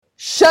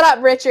Shut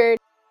up, Richard.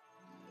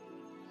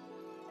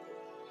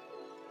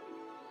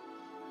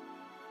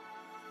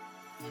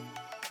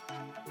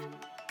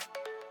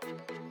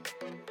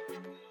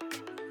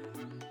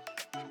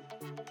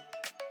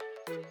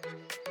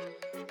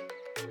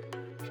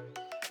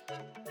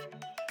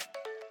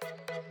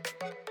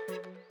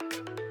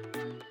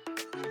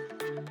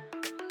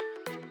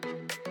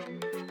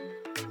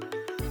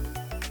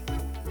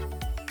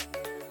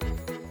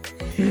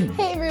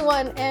 Hey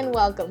everyone, and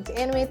welcome to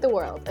Animate the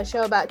World, a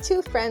show about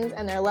two friends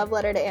and their love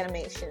letter to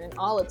animation in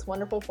all its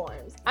wonderful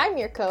forms. I'm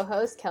your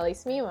co-host, Kelly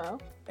Smemo.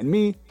 And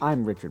me,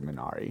 I'm Richard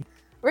Minari.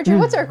 Richard,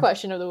 what's our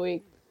question of the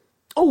week?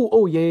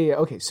 Yeah.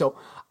 Okay, so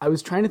I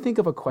was trying to think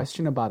of a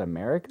question about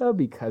America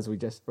because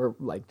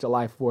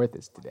July 4th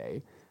is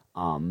today.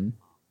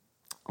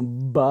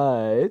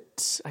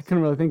 But I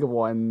couldn't really think of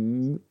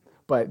one.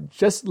 But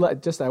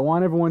I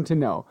want everyone to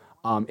know,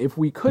 if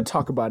we could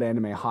talk about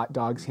anime hot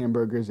dogs,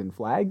 hamburgers, and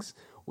flags,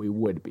 we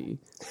would be.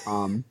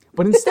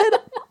 But instead,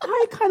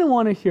 I kind of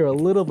want to hear a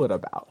little bit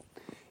about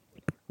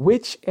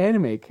which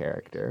anime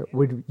character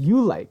would you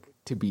like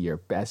to be your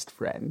best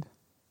friend?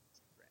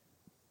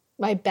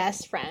 My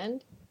best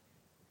friend?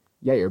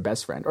 Yeah, your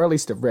best friend, or at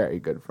least a very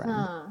good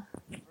friend.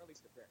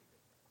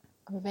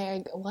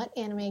 What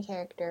anime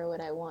character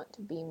would I want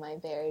to be my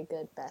very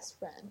good best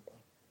friend?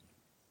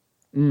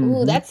 Mm-hmm.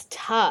 Ooh, that's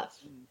tough.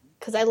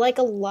 Because I like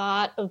a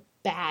lot of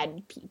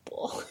bad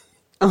people.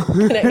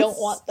 And I don't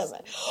want them.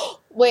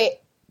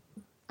 Wait,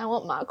 I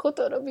want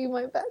Makoto to be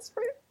my best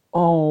friend.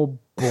 Oh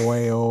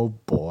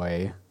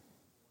boy.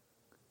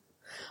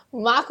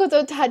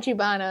 Makoto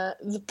Tachibana,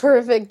 the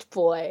perfect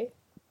boy.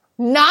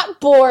 Not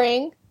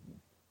boring,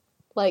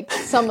 like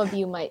some of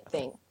you might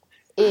think,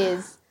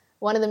 is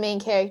one of the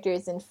main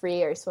characters in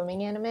Free or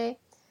swimming anime.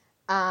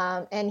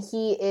 And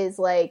he is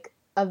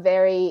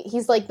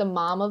he's like the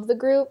mom of the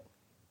group,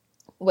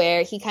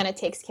 where he kind of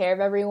takes care of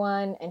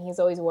everyone and he's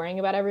always worrying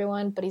about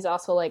everyone, but he's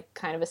also like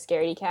kind of a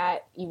scaredy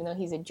cat, even though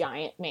he's a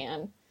giant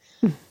man.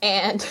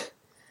 And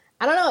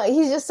I don't know,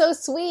 he's just so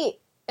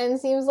sweet and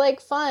seems like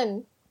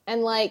fun.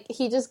 And like,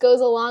 he just goes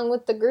along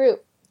with the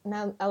group.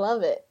 And I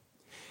love it.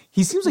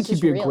 He seems like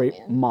he'd be a great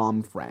man.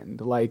 mom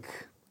friend,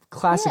 like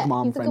classic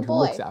mom friend who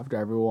looks after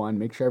everyone,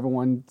 make sure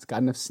everyone's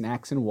got enough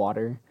snacks and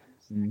water,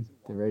 and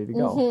they're ready to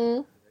go.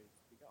 Mm-hmm.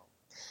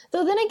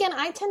 So then again,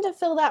 I tend to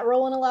fill that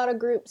role in a lot of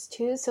groups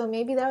too, so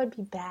maybe that would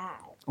be bad.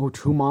 Oh,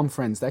 two mom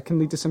friends. That can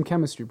lead to some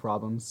chemistry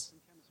problems.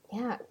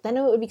 Yeah, then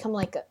it would become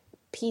like a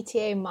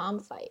PTA mom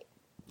fight.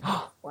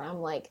 Where I'm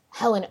like,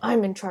 Helen,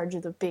 I'm in charge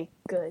of the big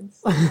goods.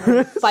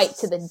 Fight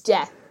to the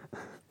death.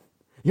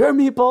 Your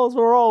meatballs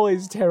were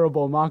always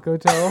terrible,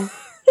 Makoto.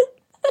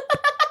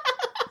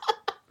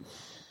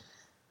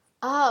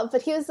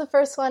 But he was the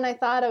first one I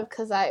thought of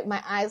because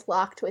my eyes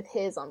locked with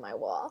his on my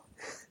wall.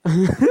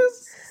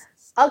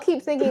 I'll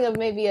keep thinking of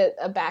maybe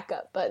a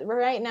backup, but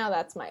right now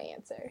that's my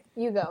answer.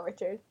 You go,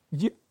 Richard.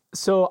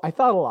 So I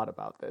thought a lot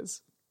about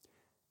this.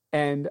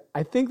 And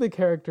I think the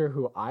character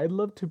who I'd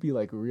love to be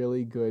like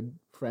really good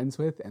friends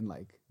with and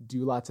like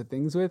do lots of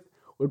things with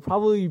would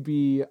probably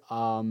be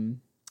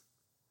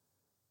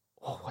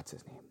what's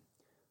his name?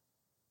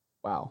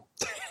 Wow.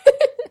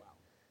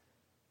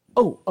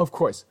 Oh, of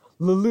course.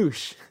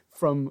 Lelouch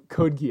from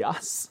Code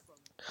Geass.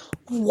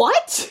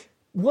 What?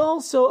 Well,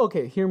 so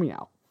okay, hear me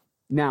out.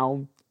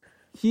 Now,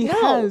 he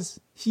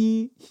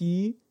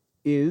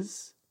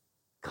is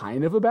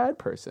kind of a bad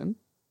person.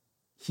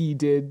 He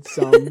did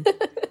some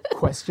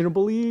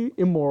questionably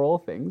immoral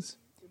things.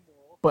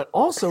 But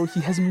also, he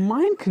has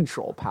mind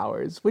control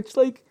powers, which,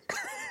 like,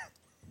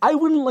 I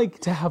wouldn't like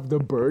to have the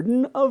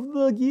burden of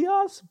the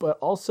Geass, but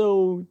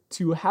also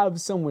to have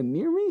someone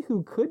near me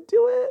who could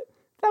do it,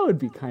 that would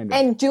be kind of...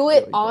 And do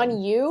it really on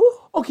good. You?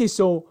 Okay,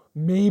 so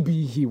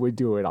maybe he would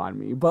do it on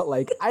me, but,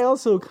 like, I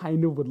also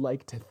kind of would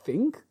like to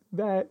think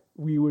that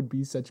we would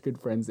be such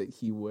good friends that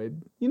he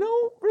would,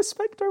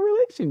 respect our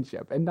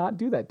relationship and not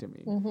do that to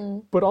me. Mm-hmm.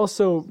 But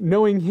also,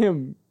 knowing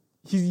him,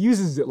 he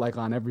uses it, like,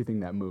 on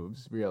everything that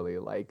moves, really,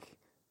 like,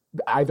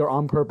 either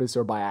on purpose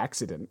or by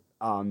accident.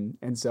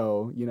 And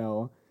so,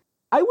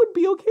 I would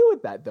be okay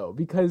with that, though,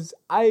 because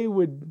I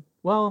don't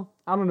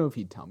know if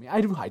he'd tell me.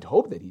 I'd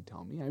hope that he'd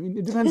tell me. I mean,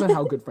 it depends on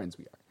how good friends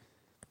we are.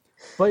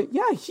 But,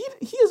 yeah,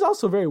 he is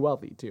also very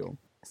wealthy, too.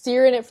 So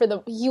you're in it for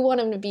you want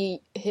him to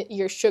be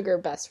your sugar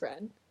best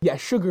friend. Yeah,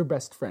 sugar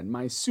best friend.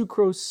 My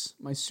sucrose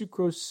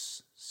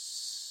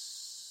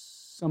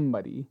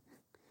somebody.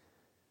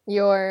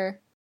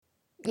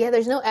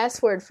 There's no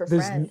S word for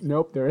friend.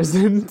 Nope, there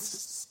isn't.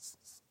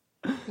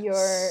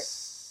 Your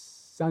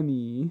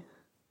Sunny.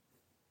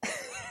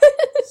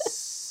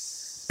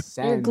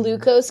 Your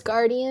glucose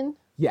guardian?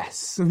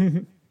 Yes.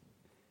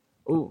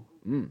 Oh,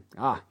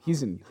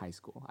 he's in high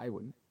school. He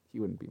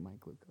wouldn't be my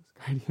glucose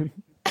guardian.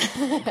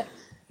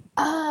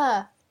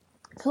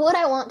 Who would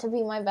I want to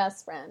be my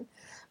best friend?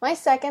 My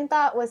second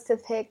thought was to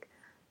pick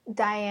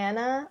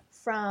Diana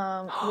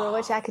from Royal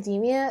Witch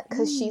Academia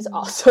because she's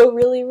also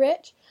really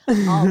rich,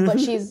 but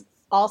she's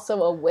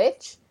also a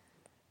witch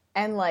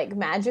and like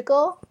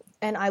magical,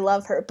 and I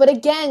love her. But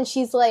again,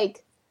 she's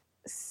like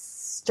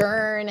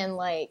stern and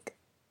like,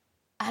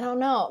 I don't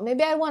know.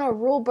 Maybe I want a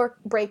rule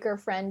breaker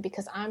friend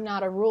because I'm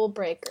not a rule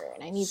breaker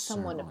and I need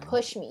someone to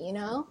push me, you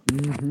know?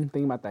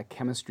 Thinking about that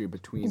chemistry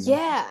between...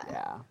 Yeah.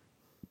 Yeah.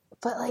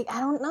 But, like,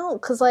 I don't know.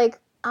 Because, like,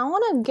 I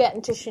want to get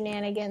into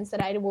shenanigans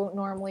that I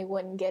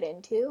wouldn't get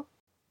into.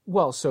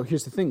 Well, so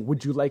here's the thing.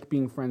 Would you like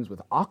being friends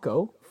with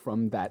Akko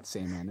from that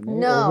same anime?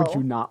 No. Or would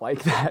you not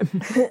like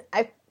that?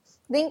 I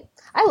think...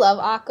 I love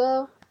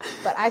Akko,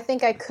 but I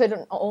think I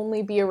couldn't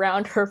only be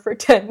around her for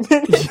 10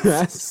 minutes.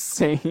 Yes,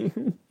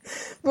 same.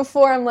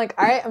 Before I'm like,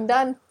 all right, I'm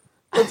done.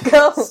 Let's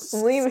go.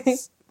 I'm leaving.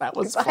 That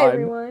was Bye, fun.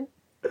 everyone.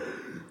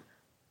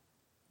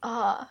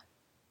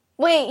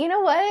 Wait, you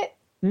know what?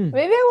 Maybe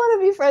I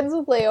want to be friends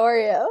with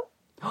Leorio.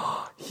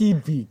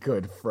 He'd be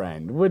good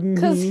friend, wouldn't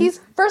he? Because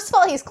first of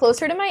all, he's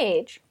closer to my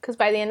age. Because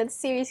by the end of the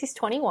series, he's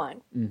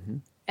 21. Mm-hmm.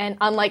 And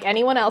unlike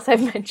anyone else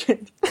I've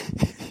mentioned.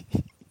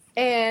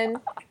 And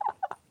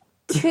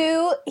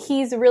 2,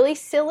 he's really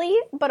silly,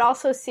 but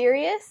also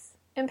serious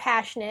and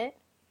passionate.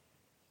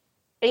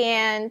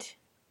 And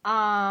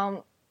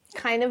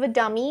kind of a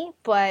dummy,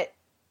 but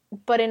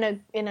in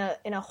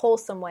a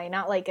wholesome way,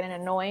 not like in an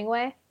annoying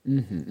way.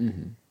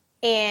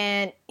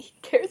 And he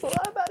cares a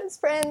lot about his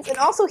friends. And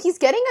also, he's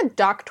getting a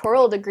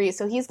doctoral degree,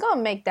 so he's gonna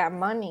make that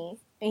money.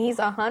 And he's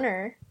a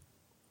hunter.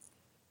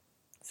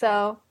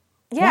 So,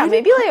 yeah,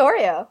 maybe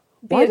Leorio.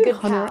 Why did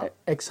Hunter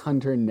x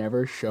Hunter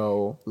never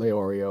show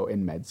Leorio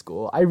in med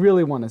school? I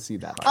really want to see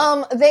that.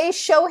 They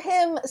show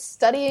him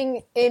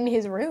studying in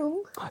his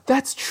room.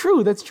 That's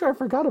true. I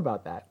forgot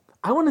about that.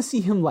 I want to see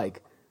him,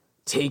 like,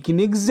 taking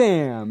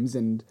exams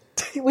and...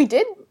 We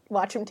did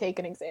watch him take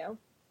an exam.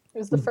 It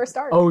was the first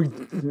arc.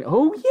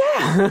 Oh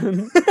yeah!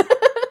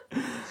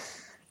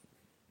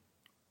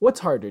 What's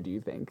harder, do you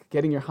think?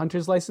 Getting your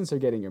hunter's license or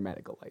getting your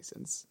medical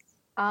license?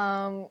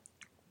 Do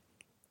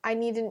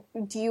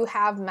you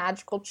have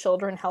magical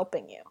children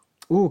helping you?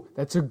 Ooh,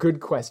 that's a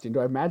good question. Do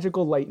I have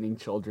magical lightning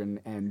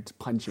children and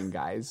punching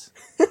guys?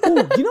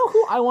 Ooh, you know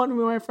who I want to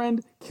be my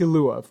friend?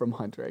 Killua from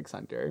Hunter x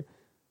Hunter.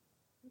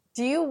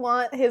 Do you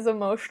want his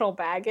emotional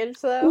baggage,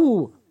 though?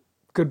 Ooh,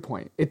 good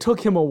point. It took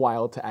him a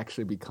while to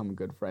actually become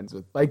good friends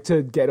with, like,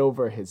 to get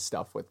over his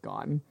stuff with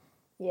Gon.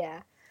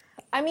 Yeah.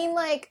 I mean,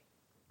 like,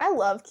 I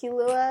love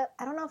Killua.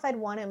 I don't know if I'd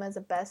want him as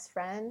a best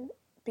friend,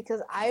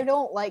 because I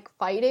don't like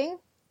fighting.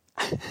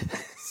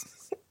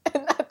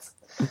 And that's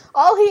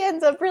all he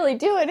ends up really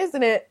doing,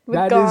 isn't it?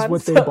 That is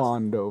what they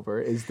bond over,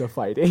 is the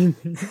fighting.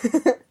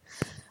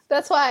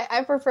 That's why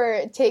I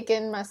prefer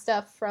taking my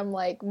stuff from,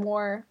 like,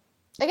 more...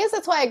 I guess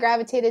that's why I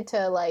gravitated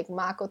to, like,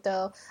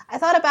 Makoto. I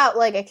thought about,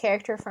 like, a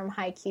character from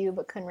Haikyuu,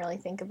 but couldn't really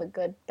think of a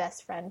good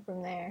best friend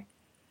from there.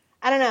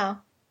 I don't know.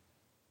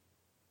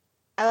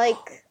 I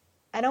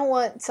don't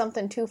want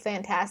something too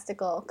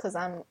fantastical, because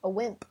I'm a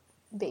wimp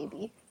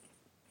baby.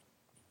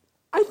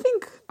 I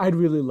think I'd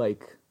really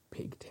like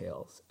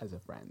Pigtails as a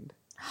friend.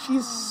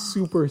 She's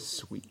super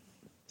sweet.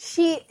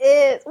 She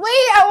is.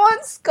 Wait, I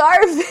want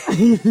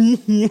Scarface.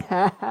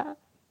 Yeah.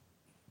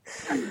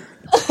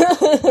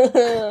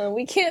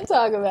 We can't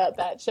talk about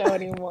that show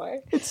anymore.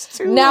 It's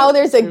too now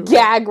there's a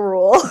gag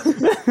rule.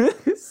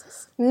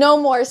 No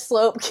more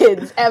Slope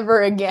Kids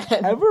ever again.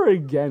 Ever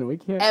again. We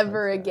can't.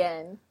 Ever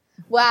again.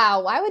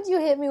 Wow, why would you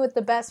hit me with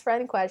the best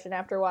friend question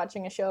after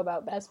watching a show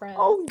about best friends?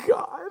 Oh,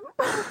 God.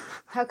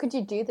 How could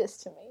you do this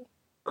to me?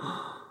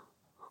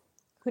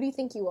 Who do you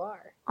think you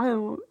are?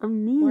 I'm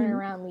mean. Running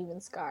around leaving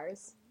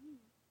scars.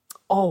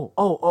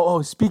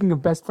 Oh, speaking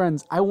of best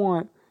friends, I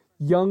want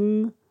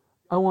young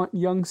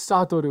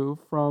Satoru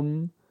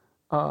from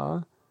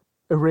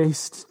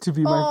Erased to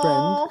be my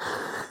friend.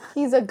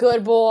 He's a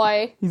good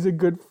boy. He's a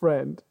good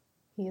friend.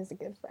 He is a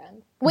good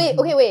friend. Wait.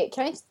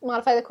 Can I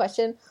modify the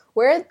question?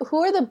 Who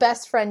are the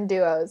best friend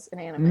duos in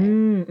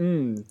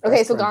anime?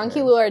 Okay, so Gon and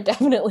Killua are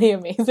definitely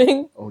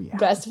amazing. Oh, yeah.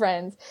 Best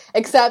friends.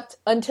 Except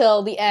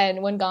until the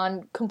end when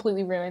Gon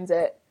completely ruins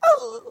it.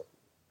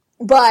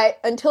 But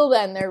until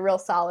then, they're real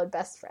solid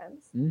best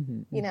friends.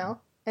 You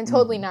know? And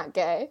totally not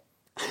gay.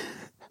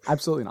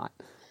 Absolutely not.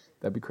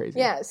 That'd be crazy.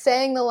 Yeah,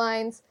 saying the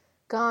lines,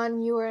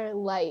 Gon, you are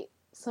light.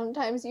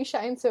 Sometimes you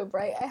shine so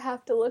bright, I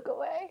have to look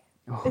away.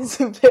 Oh. It's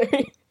a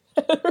very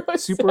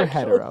super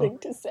hetero thing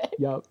to say.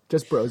 Yep,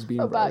 just bros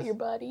being about bros. Your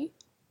buddy.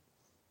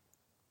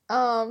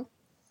 I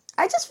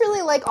just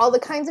really like all the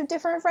kinds of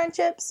different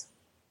friendships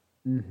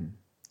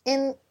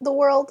in the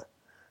world.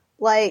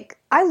 Like,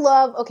 I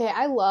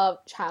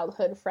love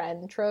childhood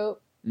friend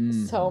trope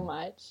so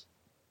much.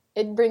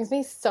 It brings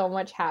me so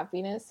much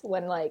happiness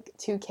when, like,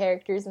 two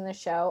characters in the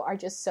show are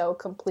just so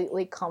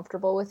completely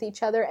comfortable with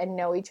each other and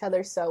know each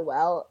other so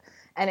well.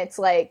 And it's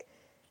like,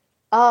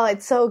 oh,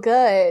 it's so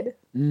good.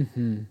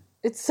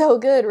 It's so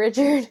good,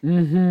 Richard.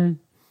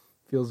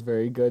 Feels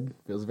very good.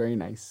 Feels very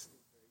nice.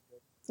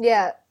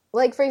 Yeah.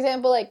 Like, for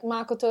example, like,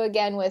 Makoto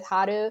again with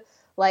Haru.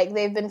 Like,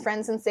 they've been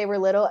friends since they were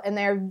little, and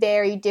they're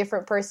very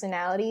different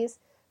personalities.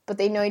 But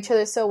they know each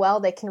other so well,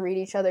 they can read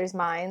each other's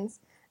minds.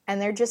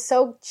 And they're just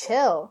so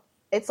chill.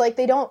 It's like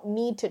they don't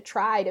need to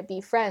try to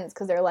be friends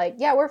because they're like,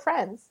 yeah, we're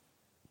friends.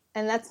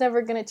 And that's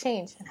never going to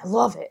change. And I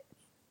love it.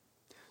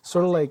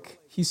 Sort of like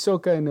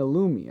Hisoka and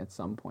Illumi at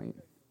some point.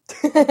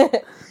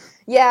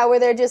 Yeah, where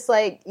they're just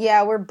like,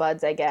 yeah, we're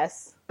buds, I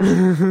guess.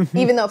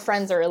 Even though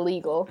friends are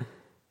illegal.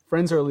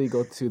 Friends are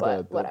illegal to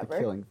the whatever.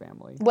 killing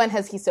family. When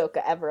has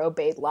Hisoka ever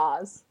obeyed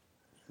laws?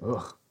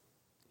 Ugh,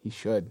 he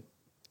should.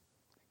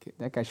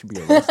 That guy should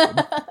be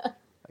arrested.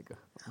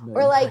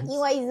 Or like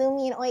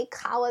Iwaizumi and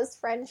Oikawa's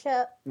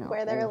friendship,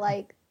 where they're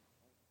like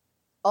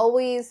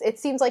always, it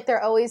seems like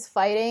they're always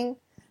fighting,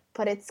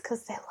 but it's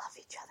because they love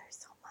each other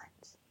so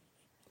much.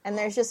 And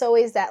there's just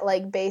always that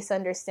like base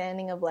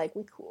understanding of like,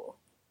 we cool.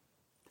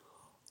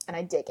 And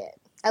I dig it.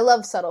 I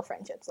love subtle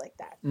friendships like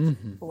that.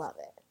 Mm-hmm. Love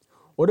it.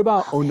 What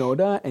about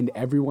Onoda and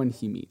everyone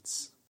he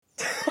meets?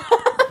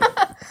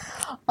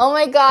 Oh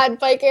my god,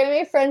 bike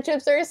anime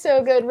friendships are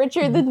so good.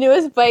 Richard, the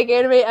newest bike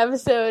anime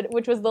episode,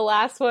 which was the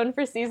last one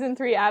for season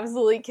 3,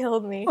 absolutely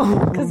killed me.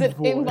 Because it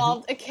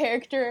involved a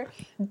character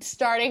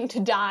starting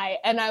to die.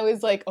 And I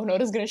was like,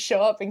 Onoda's going to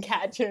show up and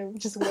catch him.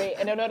 Just wait.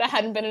 And Onoda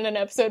hadn't been in an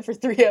episode for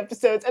 3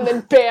 episodes. And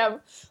then bam,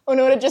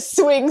 Onoda just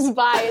swings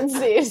by and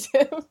saves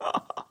him.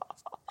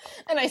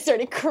 And I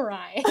started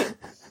crying.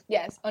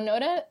 Yes,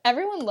 Onoda,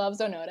 everyone loves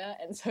Onoda,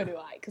 and so do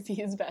I, because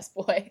he's best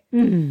boy.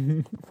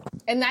 And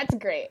that's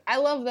great. I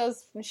love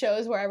those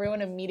shows where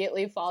everyone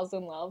immediately falls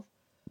in love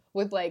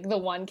with, like, the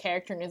one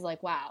character and is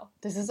like, wow,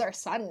 this is our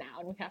son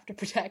now, and we have to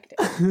protect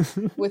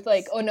it. With,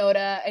 like,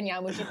 Onoda and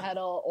Yamushi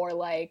Pedal, or,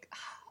 like,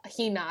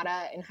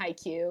 Hinata and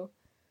Haikyuu.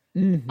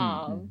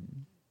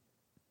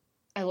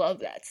 I love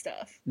that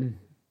stuff.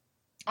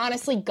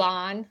 Honestly,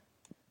 Gon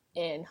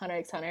in Hunter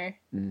x Hunter.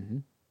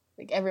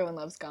 Like, everyone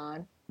loves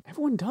Gon.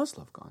 Everyone does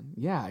love Gon.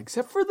 Yeah,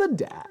 except for the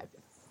dad.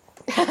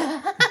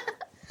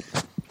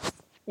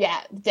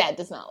 Yeah, dad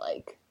does not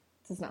like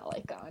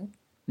Gon.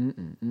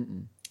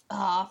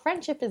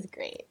 Friendship is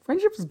great.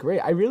 Friendship is great.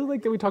 I really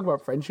like that we talk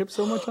about friendship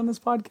so much on this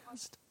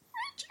podcast.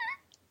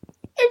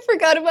 I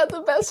forgot about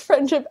the best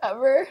friendship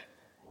ever.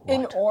 What?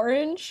 In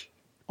Orange.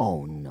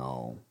 Oh,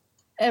 no.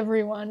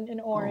 Everyone in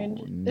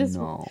Orange is...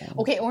 No.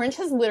 Okay, Orange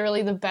has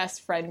literally the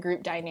best friend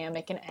group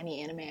dynamic in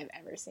any anime I've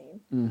ever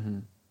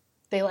seen.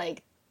 They,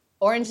 like...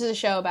 Orange is a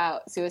show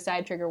about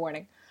suicide, trigger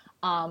warning.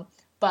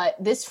 But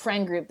this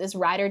friend group, this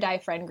ride or die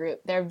friend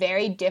group, they're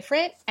very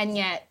different, and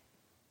yet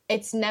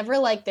it's never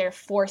like they're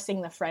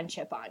forcing the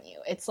friendship on you.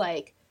 It's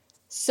like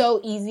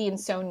so easy and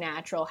so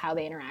natural how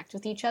they interact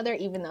with each other,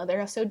 even though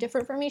they're so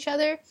different from each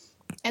other.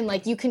 And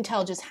like you can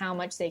tell just how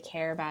much they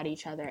care about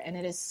each other, and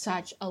it is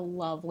such a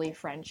lovely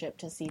friendship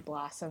to see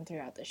blossom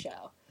throughout the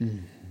show.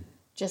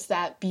 Just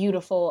that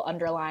beautiful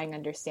underlying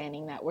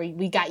understanding that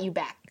we got you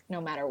back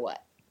no matter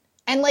what.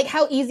 And, like,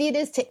 how easy it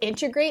is to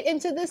integrate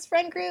into this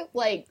friend group.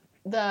 Like,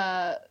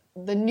 the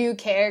new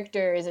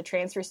character is a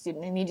transfer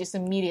student, and you just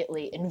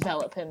immediately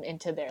envelop him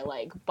into their,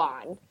 like,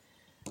 bond.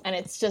 And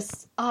it's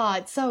just,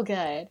 it's so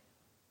good.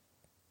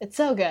 It's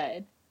so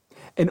good.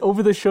 And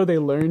over the show, they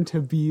learn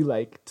to be,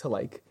 like,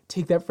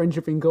 take that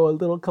friendship and go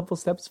a couple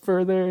steps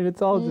further, and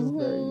it's all just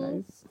very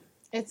nice.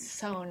 It's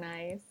so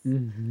nice.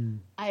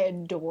 I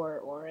adore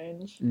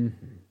Orange.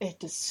 It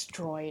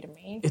destroyed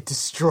me. It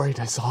destroyed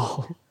us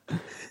all.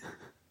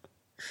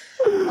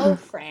 Oh,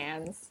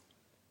 friends.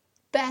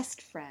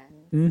 Best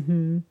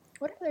friends.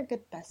 What are their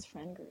good best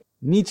friend groups?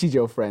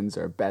 Nichijou friends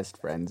are best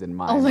friends in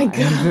my mind. Oh my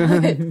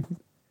god.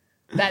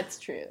 That's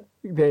true.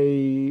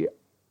 They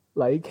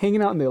like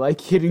hanging out and they like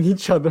hitting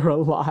each other a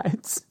lot.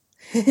 That's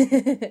me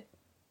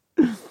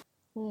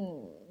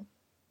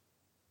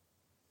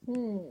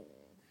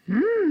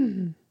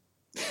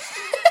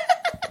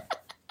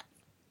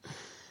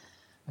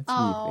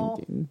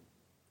thinking.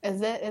 Is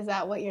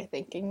that what your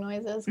thinking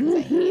noise is? Because I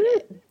hate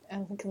it.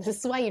 Because this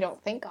is why you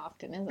don't think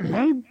often, isn't it?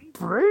 My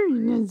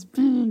brain is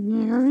being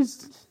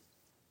used.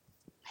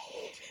 I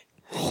hate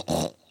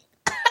it.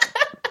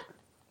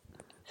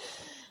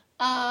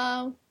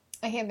 I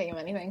can't think of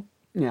anything.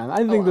 Yeah,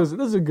 I think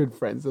those are good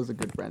friends. Those are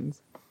good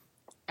friends.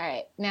 All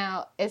right,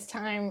 now it's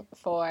time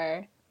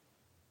for...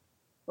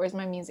 Where's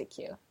my music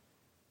cue?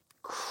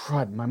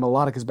 Crud, my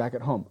melodica's back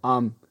at home.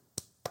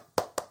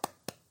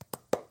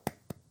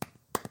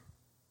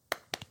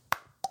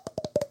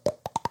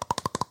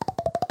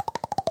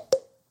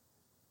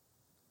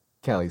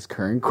 Kelly's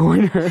current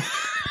corner.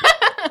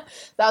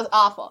 That was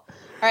awful.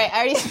 All right, I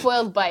already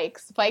spoiled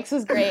Bikes. Bikes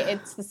was great.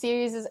 The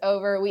series is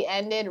over. We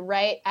ended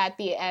right at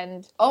the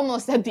end,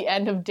 almost at the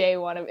end of day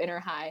 1 of Inner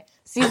High.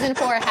 Season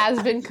 4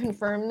 has been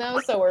confirmed,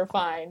 though, so we're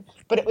fine.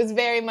 But it was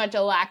very much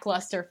a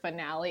lackluster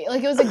finale.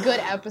 Like, it was a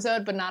good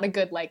episode, but not a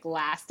good, like,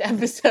 last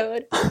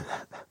episode.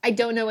 I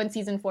don't know when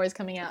Season 4 is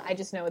coming out. I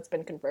just know it's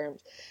been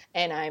confirmed.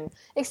 And I'm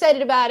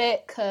excited about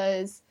it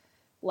because,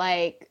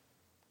 like,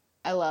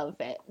 I love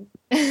it.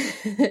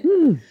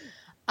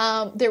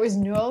 There was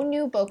no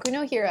new Boku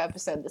no Hero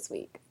episode this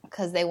week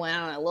because they went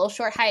on a little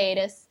short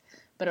hiatus,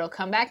 but it'll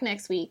come back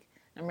next week.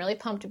 I'm really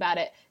pumped about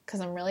it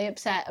because I'm really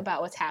upset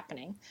about what's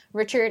happening.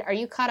 Richard, are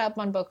you caught up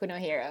on Boku no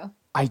Hero?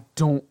 I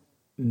don't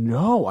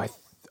know.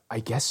 I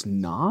guess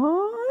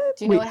not.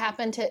 Do you know what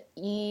happened to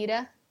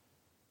Ida?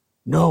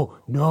 No,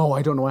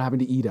 I don't know what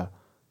happened to Ida.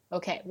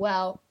 Okay,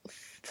 well,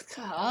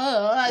 so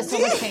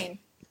much pain.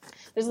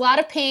 There's a lot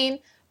of pain,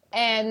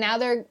 and now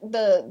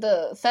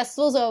the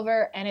festival's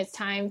over, and it's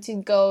time to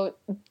go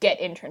get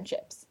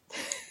internships.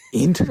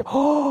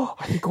 Oh,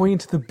 are you going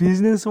into the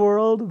business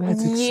world?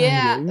 That's exciting.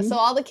 Yeah, so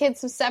all the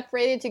kids have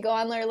separated to go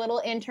on their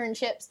little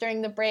internships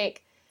during the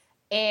break,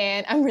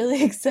 and I'm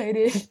really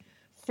excited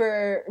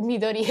for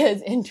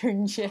Midoriya's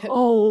internship.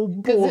 Oh,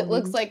 boy. Because it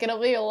looks like it'll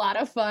be a lot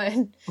of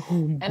fun.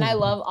 Oh, and I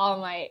love All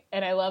Might,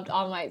 and I loved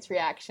All Might's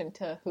reaction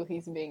to who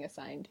he's being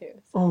assigned to.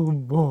 So, oh,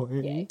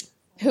 boy. Yay.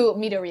 Who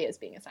Midoriya is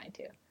being assigned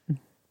to.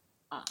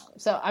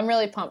 So I'm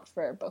really pumped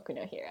for Boku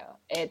no Hero.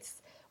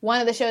 It's one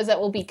of the shows that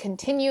will be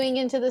continuing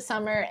into the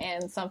summer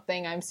and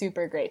something I'm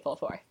super grateful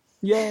for.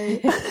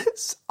 Yay.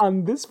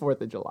 On this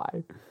 4th of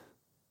July.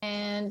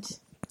 And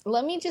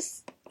let me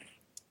just,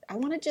 I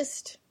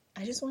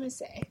just want to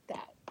say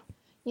that,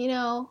 you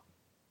know,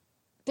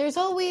 there's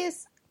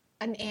always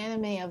an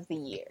anime of the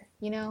year,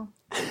 you know,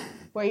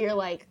 where you're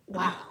like,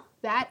 wow,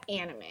 that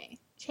anime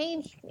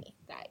changed me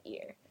that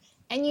year.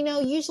 And, you know,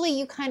 usually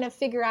you kind of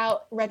figure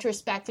out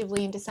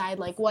retrospectively and decide,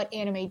 like, what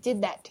anime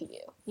did that to you,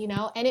 you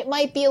know? And it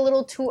might be a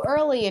little too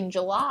early in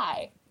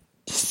July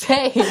to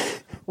say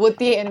what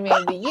the anime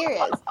of the year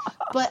is.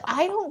 But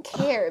I don't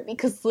care,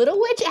 because Little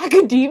Witch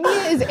Academia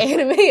is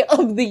anime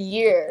of the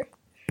year.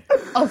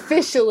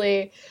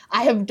 Officially.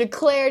 I have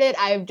declared it.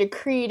 I have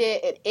decreed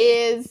it. It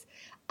is.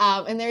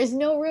 And there is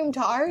no room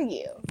to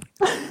argue.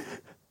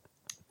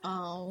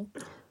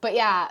 But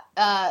yeah,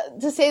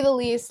 to say the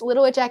least,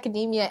 Little Witch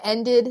Academia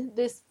ended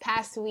this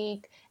past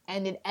week,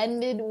 and it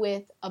ended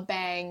with a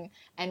bang,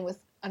 and with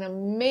an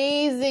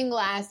amazing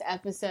last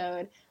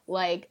episode.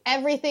 Like,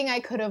 everything I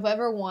could have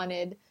ever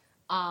wanted.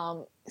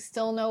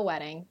 Still no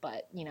wedding,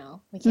 but, you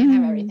know, we can't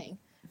have everything.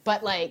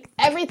 But, like,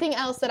 everything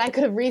else that I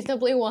could have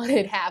reasonably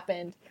wanted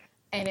happened.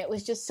 And it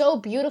was just so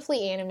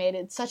beautifully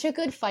animated, such a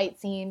good fight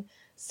scene,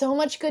 so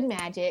much good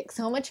magic,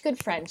 so much good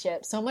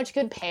friendship, so much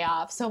good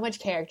payoff, so much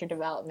character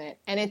development.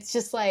 And it's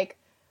just like,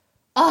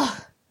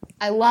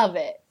 I love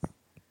it.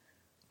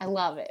 I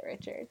love it,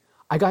 Richard.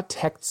 I got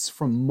texts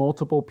from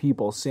multiple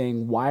people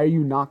saying, why are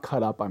you not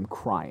caught up? I'm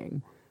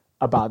crying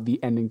about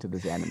the ending to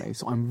this anime.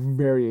 So I'm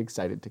very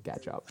excited to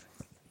catch up.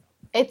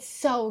 It's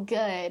so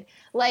good.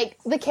 Like,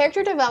 the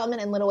character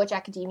development in Little Witch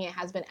Academia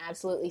has been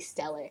absolutely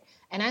stellar.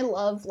 And I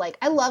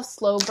love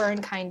slow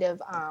burn kind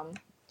of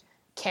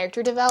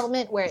character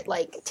development where it,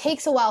 like,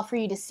 takes a while for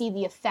you to see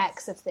the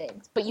effects of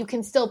things, but you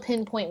can still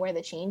pinpoint where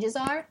the changes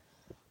are.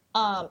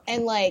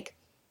 And, like,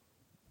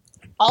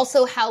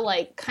 also how,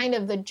 like, kind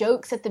of the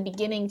jokes at the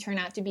beginning turn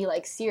out to be,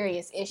 like,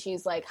 serious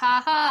issues. Like,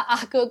 haha,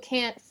 Akko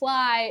can't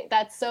fly.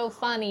 That's so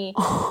funny.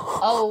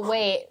 Oh,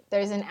 wait,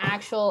 there's an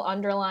actual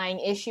underlying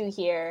issue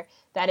here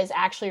that is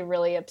actually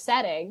really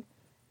upsetting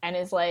and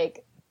is,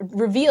 like,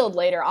 revealed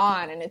later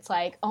on. And it's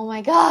like, oh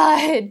my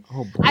god.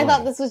 Oh, I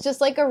thought this was just,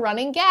 like, a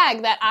running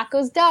gag that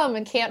Akko's dumb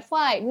and can't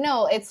fly.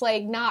 No, it's,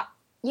 like, not,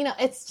 you know,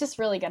 it's just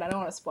really good. I don't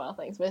want to spoil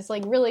things, but it's,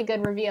 like, really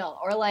good reveal.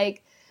 Or,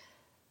 like,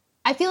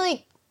 I feel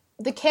like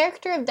the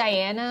character of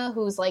Diana,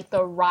 who's, like,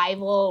 the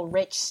rival,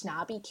 rich,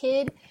 snobby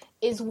kid,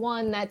 is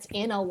one that's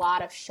in a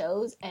lot of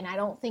shows, and I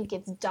don't think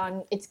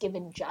it's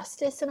given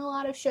justice in a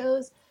lot of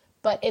shows.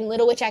 But in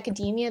Little Witch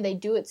Academia, they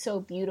do it so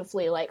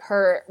beautifully, like,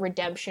 her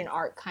redemption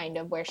arc, kind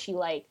of, where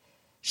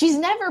she's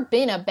never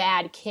been a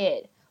bad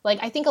kid. Like,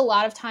 I think a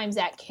lot of times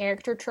that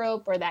character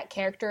trope or that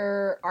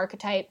character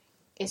archetype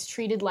is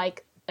treated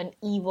like an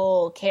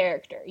evil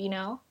character, you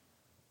know?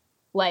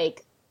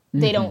 Like,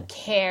 they don't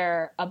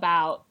care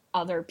about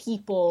other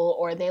people,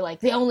 or they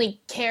only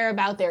care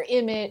about their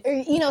image, or,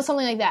 you know,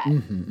 something like that.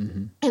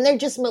 And they're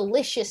just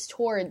malicious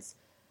towards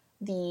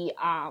the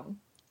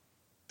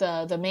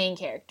main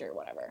character or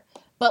whatever.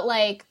 But,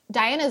 like,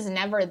 Diana's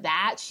never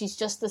that. She's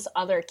just this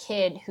other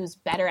kid who's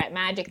better at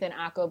magic than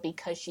Akko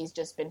because she's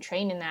just been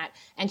trained in that.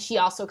 And she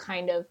also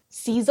kind of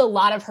sees a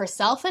lot of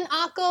herself in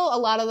Akko, a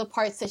lot of the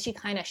parts that she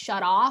kind of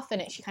shut off,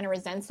 and she kind of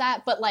resents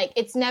that. But, like,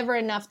 it's never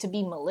enough to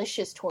be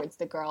malicious towards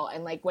the girl.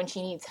 And, like, when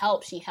she needs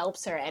help, she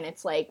helps her. And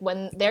it's, like,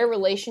 when their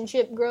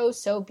relationship grows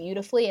so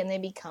beautifully and they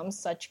become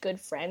such good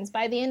friends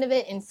by the end of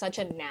it, in such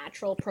a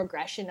natural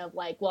progression of,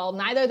 like, well,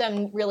 neither of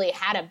them really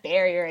had a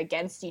barrier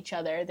against each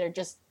other. They're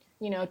just,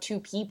 you know, two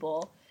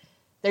people.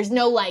 There's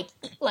no like,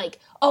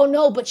 oh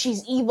no, but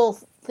she's evil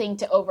thing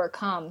to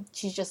overcome.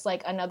 She's just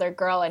like another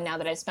girl, and now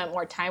that I've spent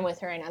more time with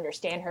her and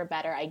understand her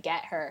better, I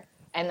get her.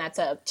 And that's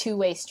a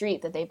two-way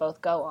street that they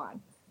both go on.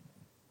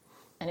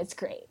 And it's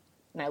great.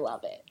 And I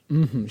love it.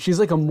 Mm-hmm. She's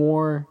like a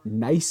more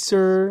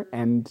nicer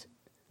and,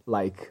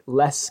 like,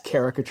 less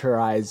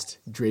caricaturized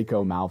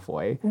Draco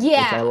Malfoy.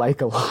 Yeah. Which I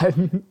like a lot.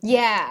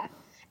 Yeah.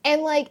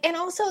 And, like, and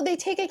also they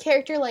take a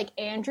character like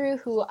Andrew,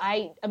 who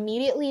I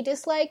immediately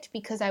disliked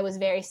because I was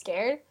very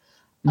scared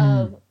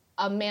of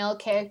a male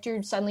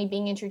character suddenly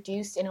being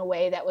introduced in a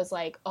way that was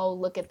like, oh,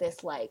 look at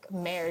this, like,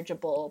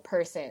 marriageable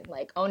person.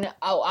 Like, oh, no,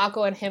 oh,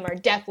 Akko and him are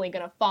definitely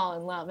going to fall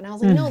in love. And I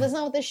was like, no, that's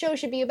not what this show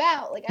should be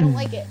about. Like, I don't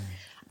like it.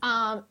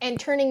 And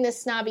turning this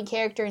snobby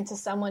character into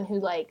someone who,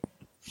 like,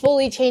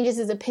 fully changes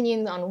his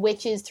opinions on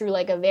witches through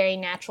like a very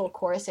natural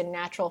course and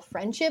natural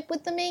friendship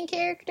with the main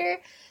character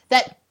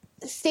that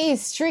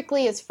stays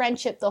strictly as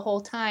friendship the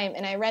whole time.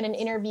 And I read an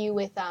interview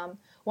with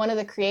one of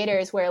the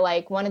creators where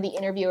like one of the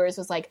interviewers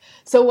was like,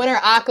 so when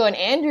are Akko and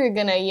Andrew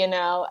gonna,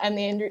 and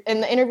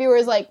the interviewer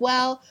was like,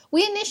 well,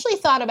 we initially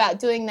thought about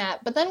doing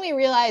that, but then we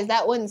realized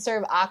that wouldn't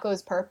serve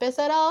Akko's purpose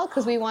at all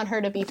because we want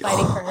her to be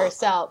fighting for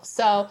herself.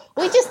 So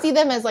we just see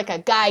them as like a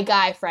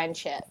guy-guy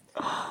friendship.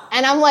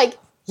 And I'm like,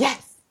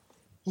 yes.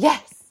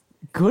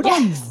 Good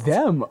on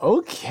them.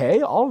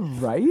 Okay, all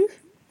right.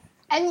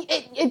 And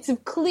it's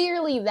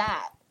clearly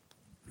that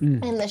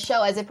in the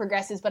show as it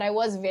progresses, but I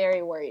was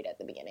very worried at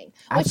the beginning.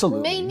 Which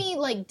made me,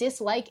 like,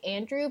 dislike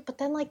Andrew, but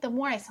then, like, the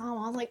more I saw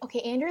him, I was like,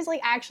 okay, Andrew's, like,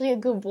 actually a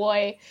good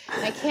boy,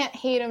 and I can't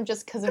hate him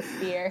just because of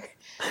fear.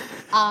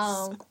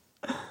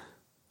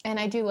 And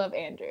I do love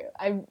Andrew.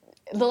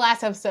 The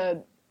last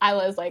episode, I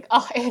was like,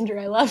 oh, Andrew,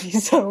 I love you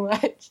so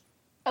much.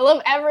 I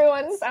love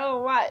everyone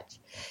so much.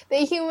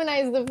 They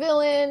humanize the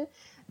villain.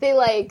 They,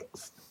 like,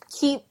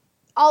 keep...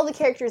 All the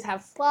characters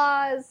have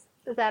flaws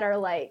that are,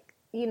 like,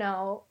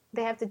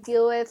 they have to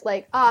deal with.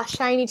 Like,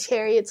 Shiny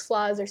Chariot's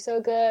flaws are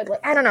so good. Like,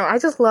 I don't know. I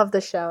just love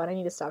the show, and I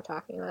need to stop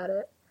talking about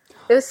it.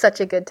 It was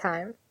such a good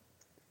time.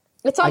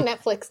 It's on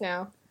Netflix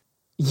now.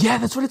 Yeah,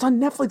 that's what it's on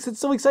Netflix. It's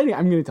so exciting.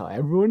 I'm going to tell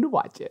everyone to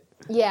watch it.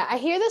 Yeah, I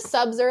hear the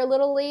subs are a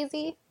little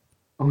lazy.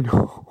 Oh,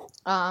 no.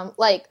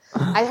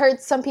 I heard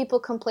some people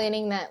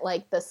complaining that,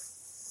 like, the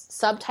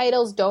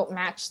subtitles don't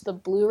match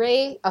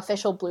the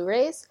official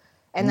Blu-rays,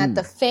 and that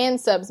the fan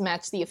subs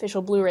match the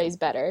official Blu-rays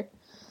better.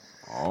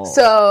 Oh.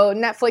 So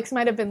Netflix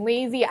might have been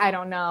lazy. I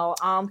don't know.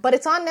 But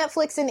it's on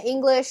Netflix in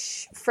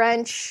English,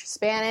 French,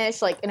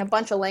 Spanish, like, in a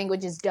bunch of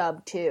languages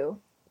dubbed, too.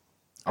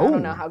 I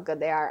don't know how good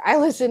they are. I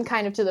listened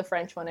kind of to the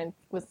French one and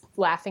was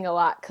laughing a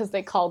lot because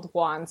they called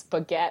Juan's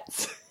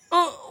baguettes.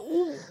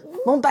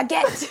 Mon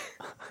baguette!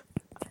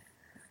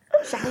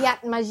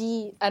 Chariot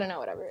magie. I don't know,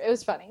 whatever. It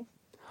was funny.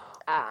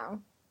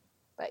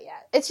 But yeah,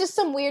 it's just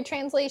some weird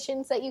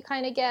translations that you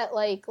kind of get,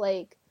 like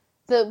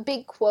the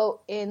big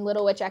quote in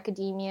Little Witch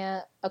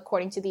Academia,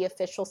 according to the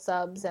official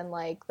subs and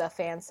like the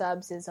fan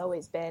subs, has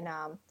always been,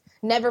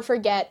 never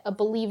forget, a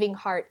believing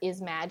heart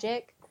is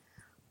magic.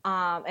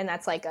 And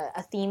that's like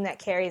a theme that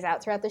carries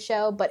out throughout the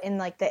show. But in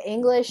like the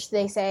English,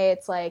 they say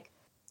it's like,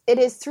 it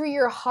is through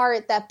your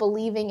heart that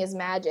believing is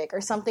magic,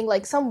 or something,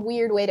 like some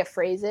weird way to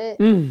phrase it.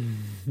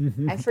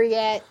 I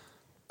forget.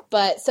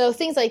 But so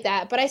things like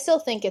that. But I still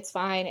think it's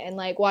fine. And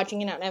like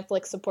watching it on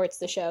Netflix supports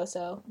the show.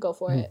 So go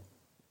for it.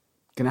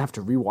 Gonna have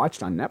to rewatch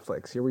it on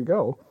Netflix. Here we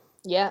go.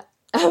 Yeah.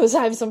 I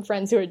have some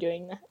friends who are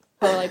doing that.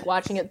 Who are like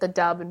watching it the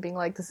dub and being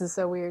like, this is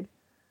so weird.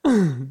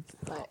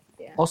 But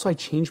yeah. Also, I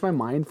changed my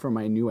mind for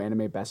my new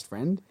anime best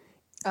friend.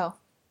 Oh.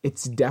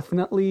 It's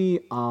definitely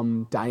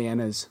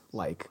Diana's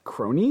like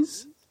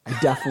cronies. I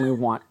definitely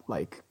want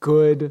like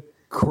good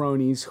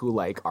cronies who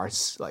like are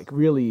like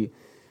really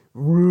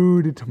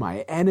rude to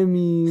my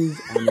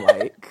enemies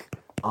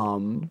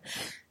and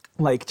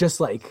like just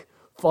like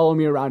follow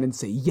me around and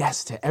say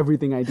yes to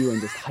everything I do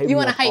and just hype me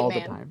up all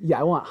the time.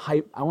 Yeah, I want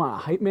a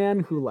hype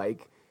man who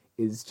like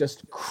is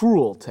just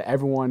cruel to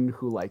everyone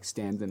who like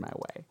stands in my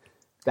way.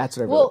 That's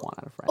what I really want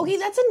out of friends. Okay,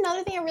 that's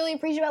another thing I really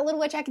appreciate about Little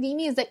Witch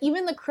Academia is that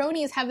even the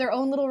cronies have their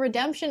own little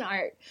redemption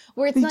arc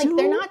where it's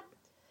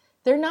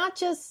they're not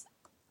just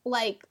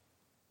like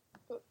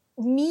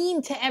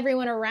mean to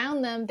everyone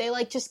around them. They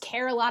like just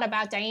care a lot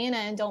about Diana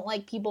and don't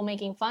like people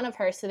making fun of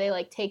her, so they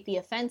like take the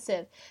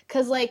offensive.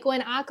 Because like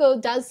when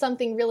Akko does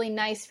something really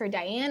nice for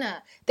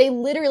Diana, they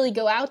literally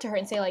go out to her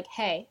and say like,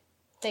 hey,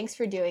 thanks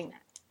for doing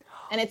that.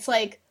 And it's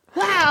like,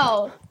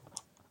 wow,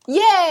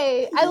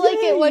 yay, I like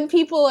it when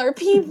people are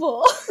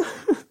people.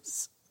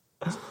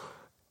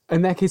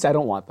 In that case, I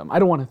don't want them. I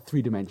don't want a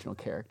 3-dimensional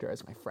character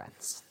as my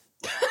friends.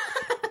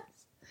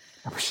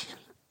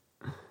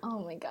 Oh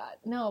my god,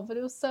 no, but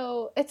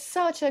it's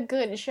such a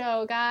good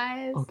show,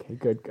 guys. Okay,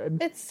 good.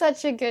 It's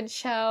such a good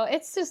show.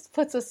 It just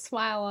puts a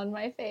smile on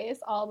my face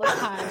all the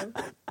time.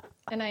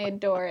 And I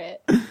adore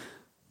it.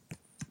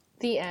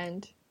 The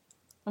end.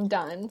 I'm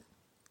done.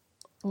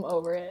 I'm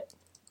over it.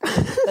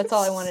 That's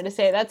all I wanted to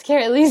say. That's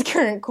Carrie Lee's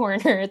current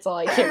corner. It's all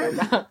I care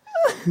about.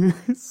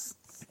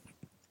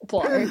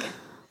 Blarg.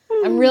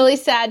 I'm really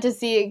sad to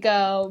see it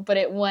go, but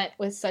it went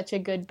with such a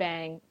good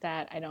bang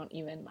that I don't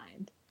even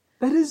mind.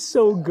 That is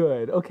so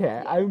good. Okay,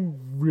 yeah. I'm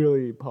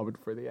really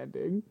pumped for the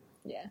ending.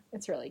 Yeah,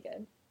 it's really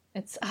good.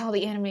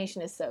 The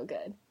animation is so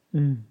good.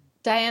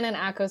 Diana and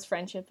Akko's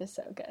friendship is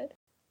so good.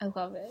 I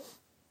love it.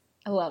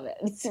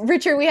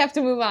 Richard, we have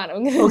to move on.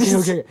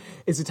 Okay.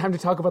 Is it time to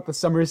talk about the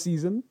summer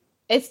season?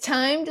 It's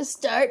time to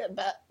start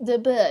about the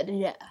bud.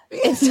 Yeah.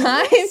 It's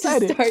time to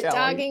start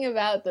talking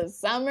about the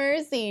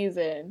summer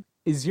season.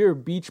 Is your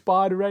beach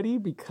bod ready?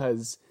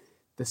 Because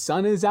the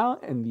sun is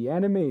out and the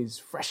anime is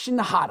fresh and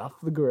hot off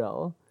the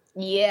grill.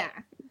 Yeah.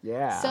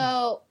 Yeah.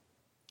 So,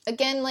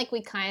 again, like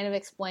we kind of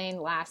explained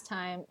last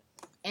time,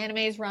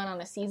 animes run on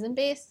a season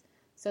base.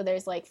 So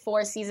there's like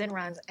 4 season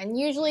runs, and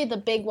usually the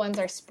big ones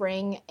are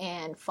spring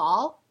and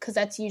fall, because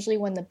that's usually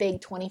when the big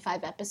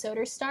 25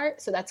 episoders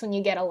start. So that's when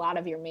you get a lot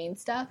of your main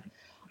stuff.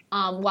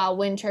 While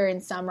winter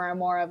and summer are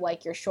more of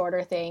like your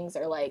shorter things,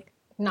 or like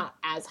not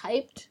as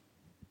hyped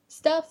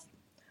stuff,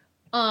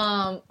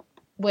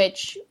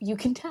 which you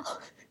can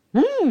tell.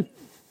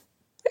 I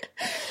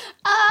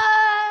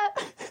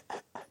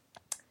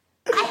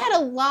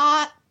had a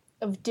lot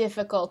of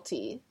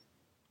difficulty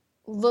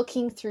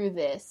looking through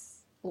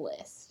this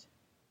list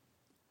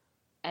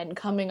and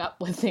coming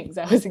up with things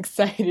I was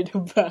excited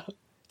about.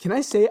 Can I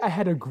say I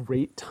had a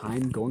great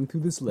time going through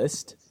this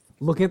list,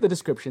 looking at the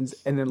descriptions,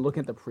 and then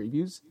looking at the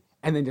previews,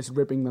 and then just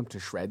ripping them to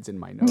shreds in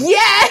my notes?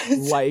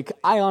 Yes! Like,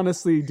 I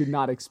honestly did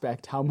not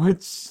expect how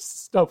much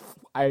stuff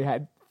I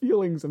had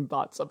feelings and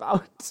thoughts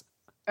about.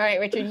 All right,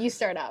 Richard, you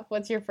start off.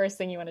 What's your first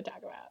thing you want to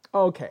talk about?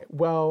 Okay,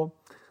 well,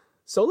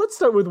 so let's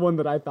start with one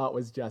that I thought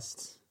was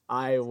just,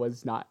 I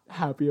was not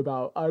happy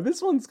about.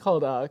 This one's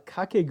called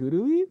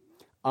Kakegurui.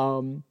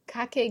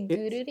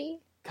 Kakegurui?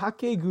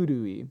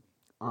 Kakegurui.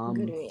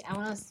 Gurui. I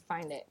want to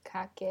find it.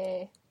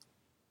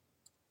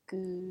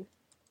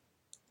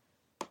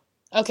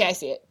 Okay, I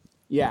see it.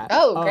 Yeah.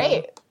 Oh,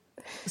 great.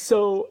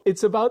 So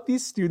it's about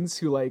these students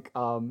who like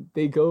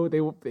they go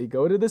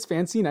to this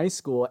fancy nice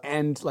school,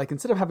 and like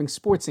instead of having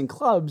sports and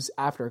clubs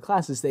after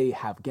classes, they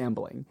have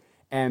gambling.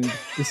 And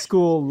the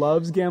school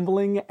loves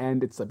gambling,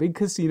 and it's a big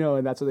casino,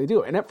 and that's what they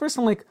do. And at first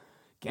I'm like,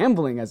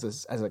 gambling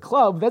as a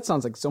club, that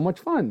sounds like so much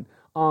fun.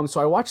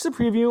 So I watched the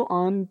preview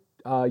on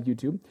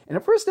YouTube, and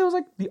at first it was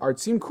like the art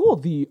seemed cool.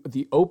 The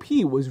OP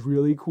was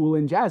really cool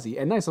and jazzy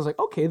and nice. I was like,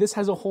 okay, this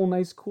has a whole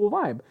nice cool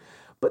vibe.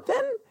 But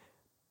then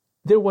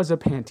there was a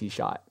panty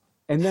shot.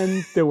 And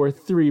then there were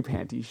 3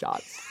 panty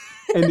shots.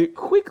 And it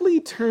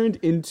quickly turned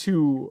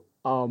into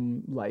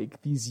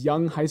like these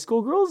young high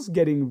school girls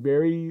getting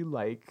very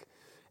like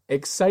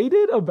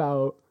excited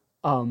about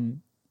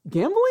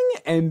gambling,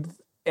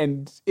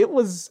 and it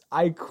was,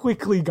 I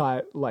quickly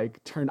got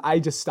like I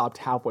just stopped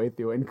halfway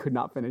through and could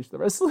not finish the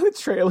rest of the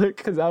trailer,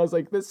 because I was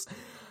like, this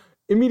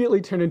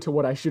immediately turned into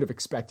what I should have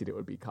expected it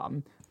would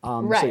become.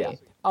 Right. So yeah.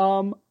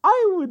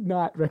 I would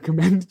not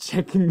recommend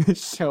checking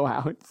this show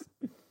out.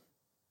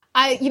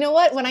 You know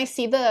what? When I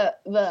see the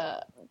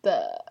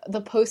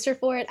poster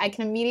for it, I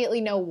can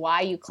immediately know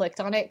why you clicked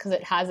on it, because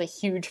it has a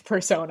huge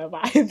Persona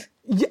vibe.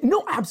 Yeah,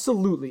 no,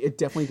 absolutely. It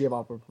definitely gave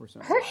off a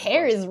Persona. Her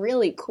hair is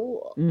really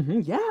cool. Mm-hmm,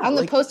 yeah. On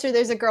the poster,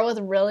 there's a girl with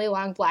really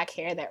long black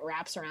hair that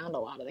wraps around a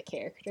lot of the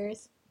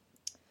characters.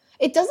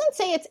 It doesn't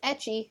say it's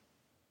ecchi,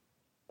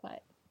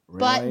 but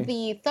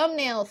the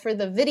thumbnail for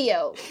the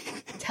video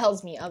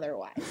tells me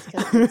otherwise,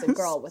 because it's a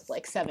girl with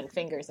like 7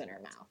 fingers in her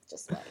mouth,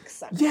 just like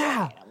sucking.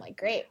 Yeah. And I'm like,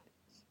 great.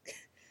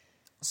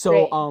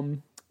 So, Great.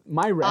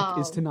 My rec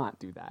is to not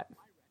do that.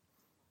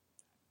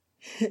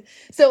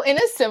 So in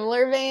a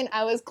similar vein,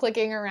 I was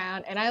clicking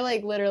around, and I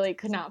like literally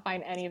could not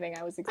find anything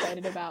I was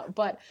excited about.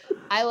 But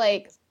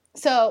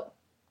so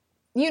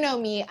you know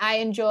me, I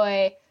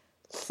enjoy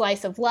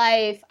slice of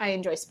life. I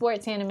enjoy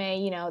sports anime,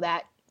 you know,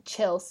 that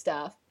chill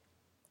stuff.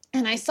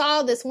 And I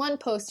saw this one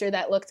poster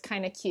that looked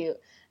kind of cute,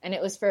 and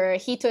it was for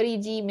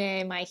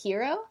Hitorijime My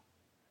Hero.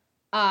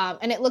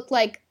 And it looked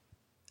like,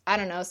 I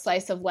don't know,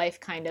 slice of life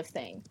kind of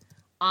thing.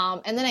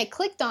 And then I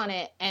clicked on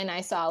it, and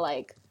I saw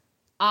like,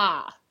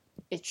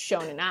 it's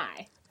Shonen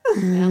Ai.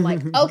 And I'm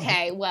like,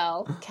 okay,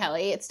 well,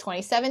 Kelly, it's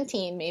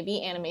 2017.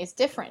 Maybe anime's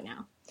different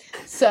now.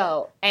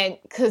 So, and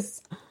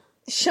because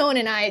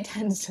Shonen Ai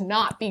tends to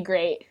not be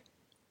great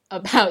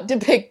about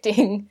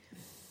depicting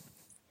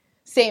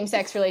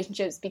same-sex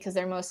relationships, because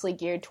they're mostly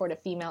geared toward a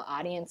female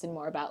audience and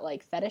more about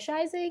like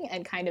fetishizing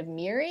and kind of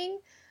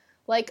mirroring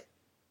like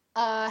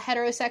a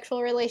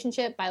heterosexual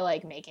relationship by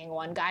like making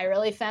one guy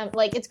really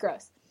like, it's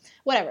gross.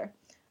 Whatever.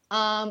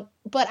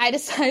 But I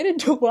decided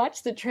to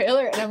watch the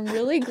trailer, and I'm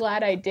really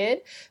glad I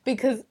did,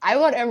 because I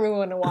want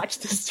everyone to watch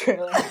this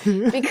trailer,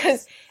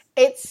 because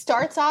it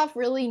starts off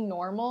really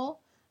normal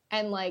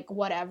and like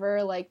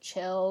whatever, like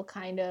chill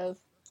kind of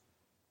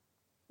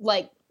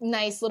like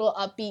nice little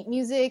upbeat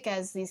music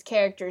as these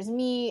characters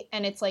meet,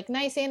 and it's like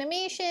nice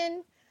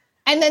animation.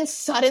 And then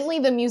suddenly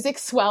the music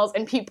swells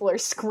and people are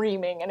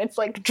screaming, and it's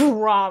like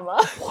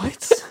drama.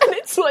 What? And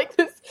it's like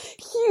this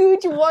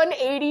huge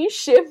 180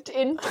 shift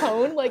in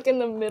tone, like in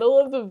the middle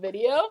of the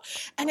video.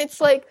 And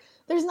it's like,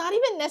 there's not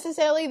even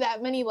necessarily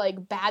that many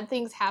like bad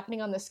things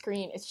happening on the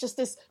screen. It's just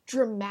this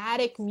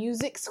dramatic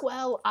music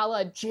swell a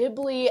la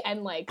Ghibli,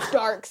 and like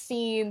dark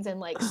scenes and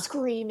like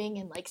screaming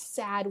and like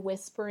sad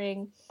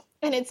whispering.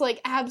 And it's like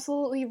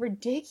absolutely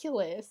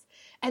ridiculous.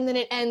 And then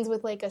it ends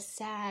with like a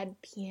sad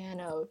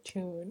piano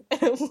tune.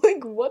 And I'm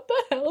like, what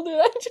the hell did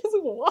I just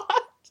watch?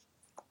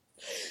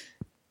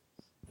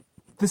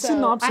 The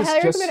synopsis I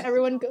highly recommend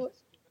everyone go.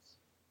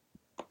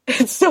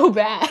 It's so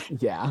bad.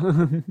 Yeah.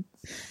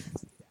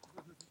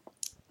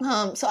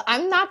 So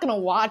I'm not gonna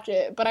watch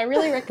it, but I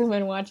really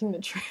recommend watching the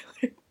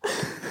trailer.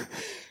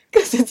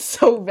 Because it's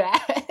so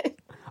bad.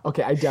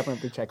 Okay, I definitely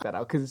have to check that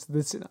out, because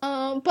this.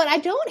 But I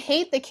don't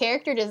hate the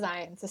character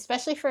designs,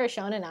 especially for a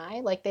Shonen Ai.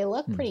 Like, they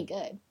look pretty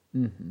good.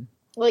 Mm-hmm.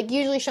 like,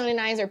 usually shonen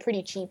eyes are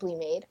pretty cheaply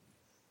made.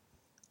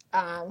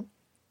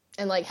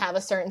 And, like, have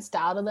a certain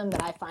style to them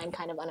that I find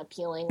kind of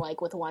unappealing,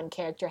 like, with one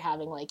character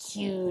having, like,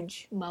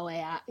 huge moe,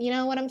 you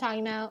know what I'm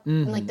talking about?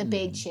 And, like, the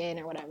big chin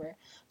or whatever.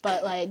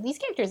 But, like, these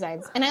character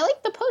designs, and I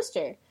like the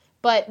poster,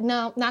 but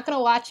no, not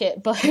gonna watch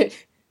it, but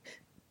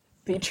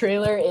the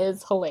trailer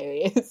is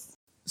hilarious.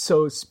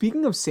 So,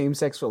 speaking of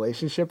same-sex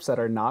relationships that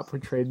are not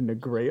portrayed in a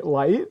great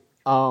light,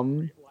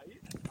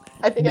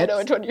 I think I know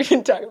which one you're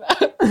gonna talk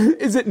about.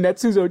 is it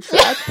Netsuzo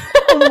Track?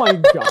 Oh my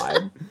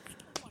god.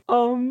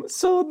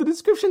 So the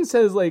description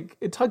says, like,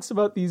 it talks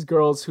about these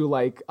girls who,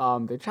 like,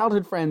 they're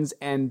childhood friends,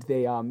 and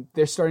they're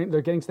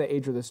getting to that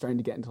age where they're starting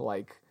to get into,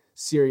 like,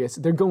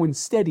 they're going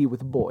steady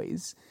with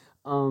boys.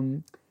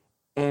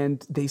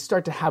 And they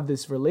start to have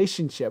this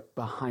relationship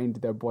behind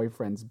their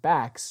boyfriends'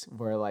 backs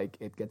where, like,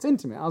 it gets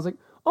intimate. I was like,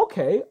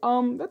 okay,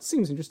 that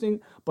seems interesting.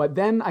 But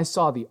then I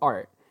saw the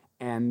art,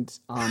 and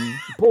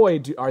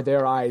boy, are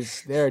their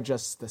eyes, they're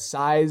just the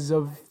size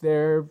of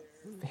their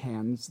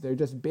hands. They're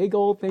just big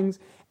old things.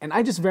 And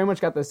I just very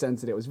much got the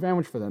sense that it was very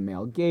much for the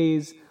male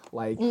gaze.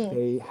 Like,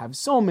 they have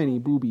so many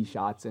booby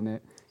shots in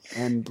it.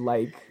 And,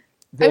 like,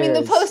 I mean,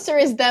 the poster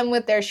is them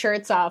with their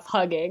shirts off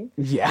hugging.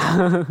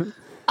 Yeah.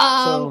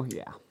 So,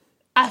 yeah.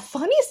 A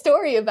funny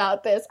story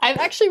about this. I've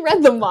actually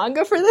read the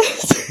manga for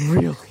this.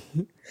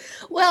 Really?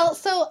 Well,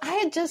 so I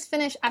had just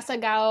finished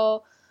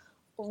Asagao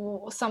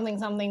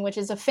something, which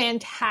is a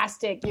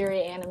fantastic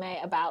Yuri anime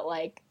about,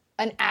 like,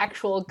 an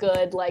actual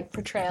good, like,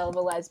 portrayal of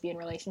a lesbian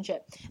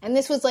relationship. And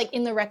this was, like,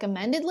 in the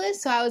recommended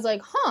list, so I was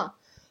like, huh.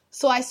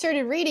 So I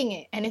started reading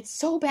it, and it's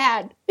so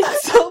bad.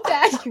 It's so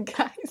bad, you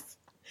guys.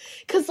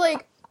 Because,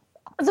 like,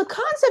 the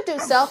concept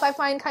itself I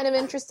find kind of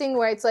interesting,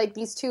 where it's, like,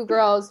 these two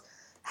girls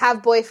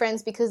have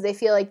boyfriends because they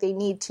feel like they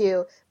need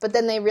to, but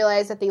then they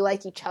realize that they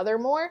like each other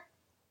more.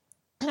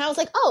 And I was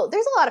like, oh,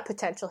 there's a lot of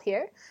potential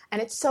here.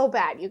 And it's so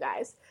bad, you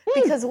guys.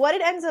 Because what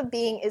it ends up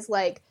being is,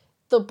 like,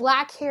 the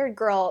black-haired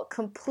girl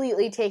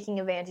completely taking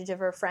advantage of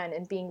her friend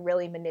and being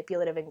really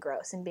manipulative and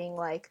gross and being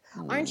like,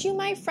 aren't you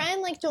my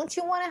friend? Like, don't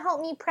you want to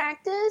help me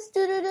practice?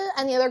 Do-do-do.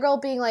 And the other girl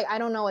being like, I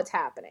don't know what's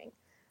happening,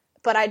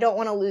 but I don't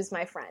want to lose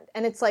my friend.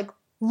 And it's, like,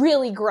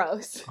 really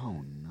gross.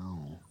 Oh,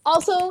 no.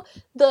 Also,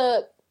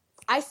 the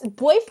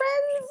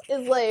boyfriend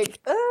is, like,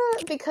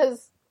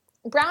 because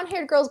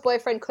brown-haired girl's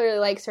boyfriend clearly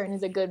likes her and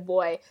is a good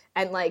boy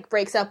and, like,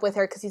 breaks up with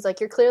her because he's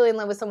like, you're clearly in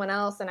love with someone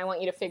else and I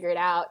want you to figure it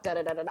out,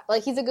 da-da-da-da-da.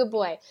 Like, he's a good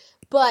boy.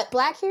 But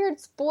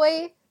black-haired's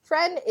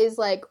boyfriend is,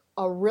 like,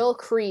 a real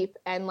creep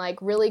and,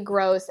 like, really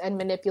gross and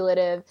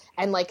manipulative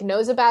and, like,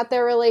 knows about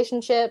their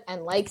relationship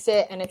and likes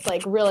it, and it's,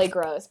 like, really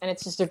gross. And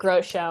it's just a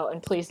gross show,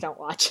 and please don't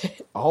watch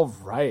it. All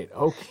right,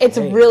 okay. It's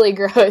really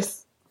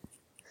gross.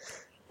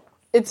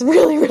 It's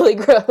really, really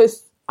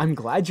gross. I'm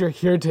glad you're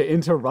here to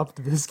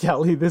interrupt this,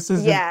 Kelly. This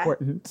is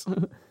important.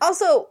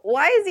 Also,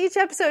 why is each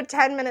episode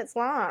 10 minutes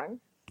long?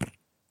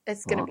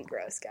 It's gonna be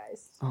gross,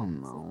 guys. Oh,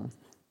 no.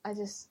 I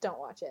just don't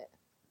watch it.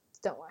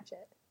 Don't watch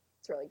it.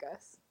 It's really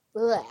gross.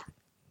 Blech.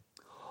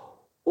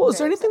 Well, is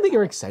there anything that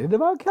you're excited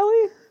about,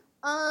 Kelly?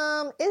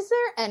 Is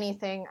there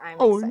anything I'm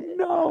excited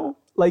about? Oh, no.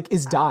 Like,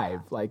 is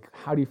Dive? Like,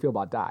 how do you feel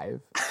about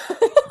Dive?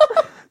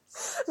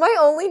 My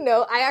only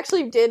note, I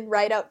actually did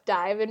write up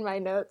Dive in my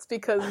notes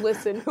because,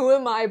 listen, who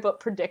am I but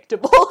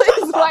predictable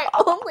is my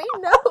only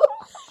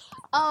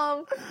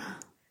note.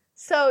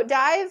 So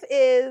Dive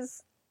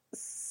is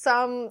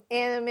some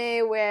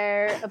anime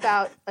where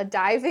about a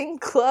diving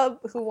club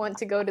who want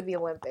to go to the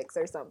Olympics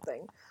or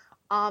something.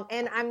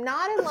 And I'm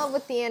not in love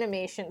with the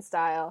animation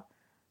style.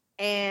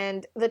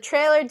 And the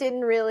trailer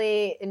didn't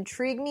really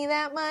intrigue me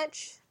that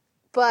much,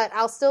 but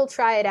I'll still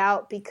try it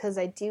out because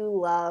I do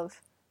love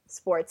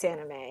sports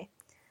anime.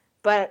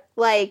 But,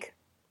 like,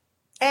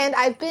 and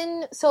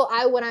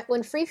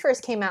when Free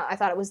first came out, I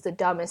thought it was the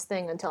dumbest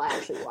thing until I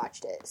actually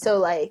watched it. So,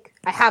 like,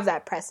 I have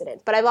that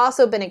precedent. But I've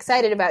also been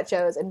excited about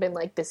shows and been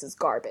like, this is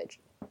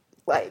garbage.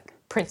 Like,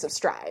 Prince of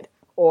Stride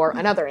or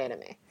another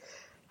anime.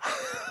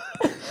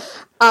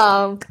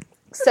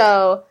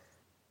 So,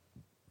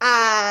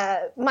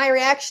 my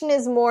reaction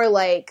is more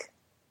like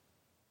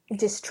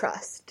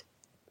distrust.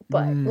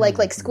 But,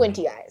 like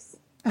squinty eyes.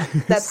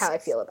 That's how I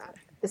feel about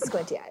it. The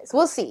squinty eyes.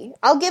 We'll see.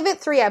 I'll give it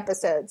 3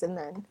 episodes and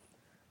then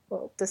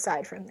we'll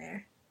decide from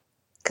there.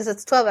 Because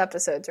it's 12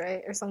 episodes,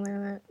 right? Or something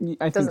like that?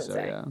 I think so,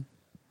 yeah.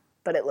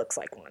 But it looks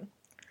like one.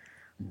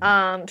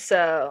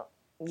 So,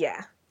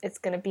 yeah. It's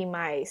going to be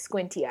my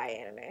squinty eye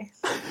anime.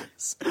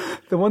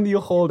 The one that you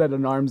hold at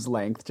an arm's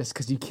length just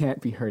because you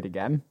can't be hurt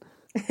again.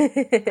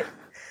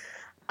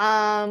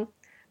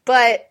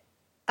 But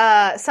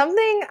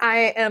something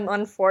I am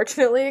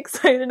unfortunately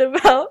excited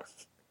about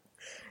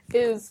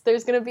is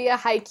there's going to be a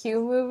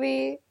Haikyuu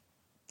movie.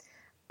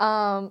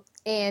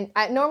 And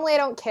normally I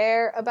don't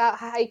care about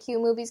Haikyuu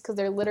movies because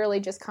they're literally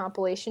just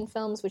compilation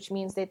films, which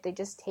means that they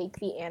just take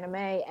the anime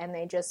and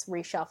they just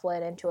reshuffle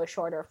it into a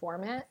shorter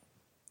format.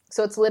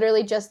 So it's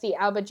literally just the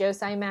Aoba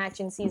Josai match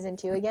in season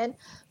 2 again.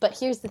 But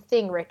here's the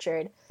thing,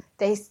 Richard.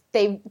 They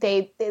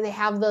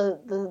have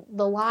the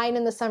line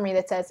in the summary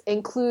that says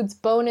includes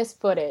bonus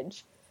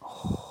footage.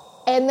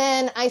 And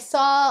then I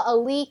saw a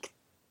leaked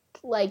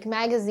like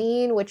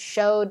magazine which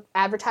showed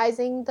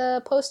advertising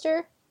the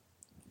poster.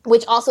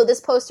 Which also,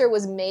 this poster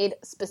was made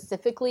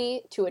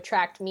specifically to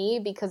attract me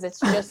because it's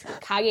just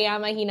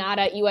Kageyama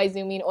Hinata,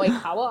 Iwaizumi, and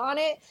Oikawa on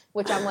it,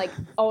 which I'm like,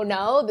 oh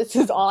no, this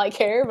is all I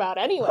care about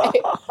anyway.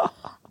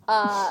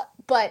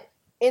 But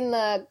in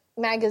the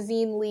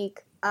magazine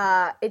leak,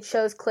 it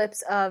shows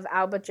clips of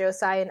Aoba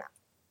Josai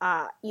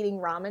and eating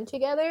ramen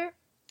together.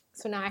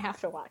 So now I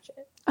have to watch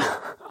it.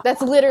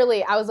 That's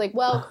literally, I was like,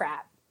 well,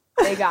 crap.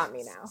 They got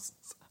me now.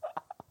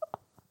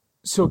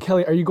 So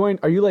Kelly, are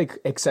you like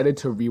excited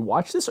to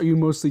rewatch this, or are you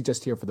mostly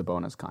just here for the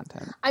bonus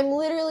content? I'm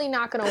literally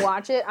not going to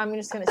watch it. I'm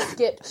just going to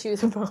skip to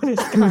the bonus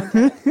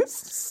content.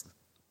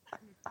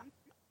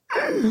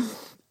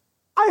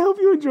 I hope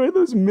you enjoy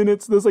those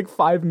minutes, those like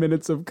 5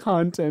 minutes of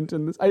content.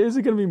 And this, is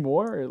it going to be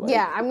more? Or like...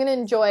 Yeah, I'm going to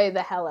enjoy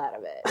the hell out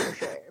of it for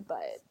sure,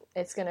 but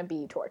it's going to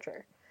be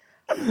torture.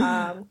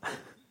 One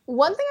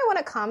thing I want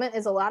to comment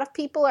is a lot of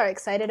people are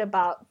excited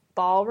about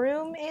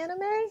ballroom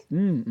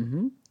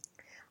anime.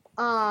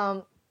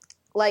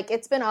 Like,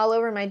 it's been all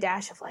over my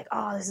dash of like,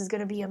 oh, this is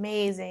going to be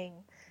amazing.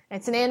 And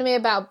it's an anime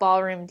about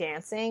ballroom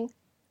dancing.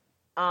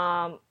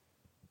 And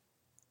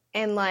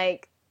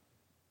like,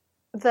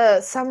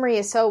 the summary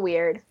is so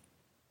weird.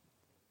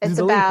 It's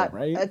about,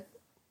 right?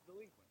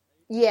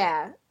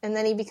 Yeah, and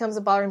then he becomes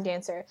a ballroom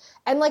dancer.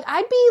 And like,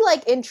 I'd be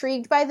like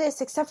intrigued by this,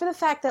 except for the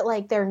fact that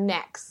like their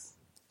necks.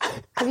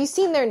 Have you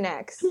seen their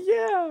necks?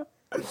 Yeah.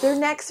 Their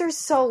necks are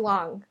so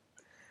long.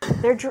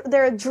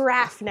 They're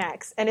giraffe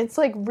necks, and it's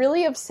like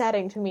really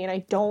upsetting to me, and I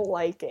don't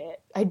like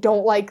it. I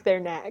don't like their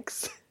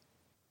necks.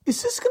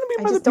 Is this going to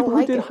be by the people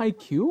who did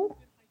Haikyuu?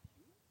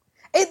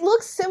 It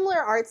looks similar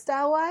art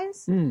style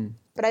wise,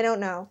 but I don't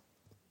know.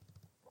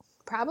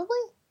 Probably.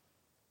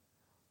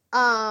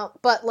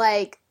 But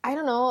like, I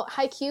don't know.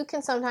 Haikyuu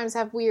can sometimes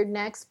have weird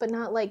necks, but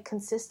not like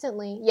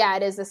consistently. Yeah,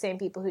 it is the same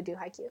people who do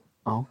Haikyuu.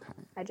 Okay.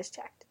 I just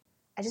checked.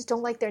 I just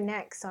don't like their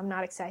necks, so I'm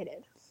not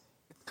excited.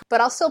 But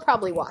I'll still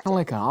probably watch it. Kind of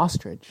like an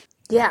ostrich.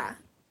 Yeah.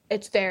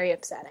 It's very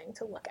upsetting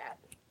to look at.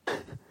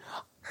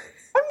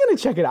 I'm going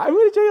to check it out. I'm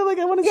going to check it. Like,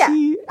 I want to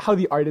see how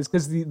the art is.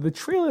 Because the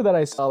trailer that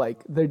I saw,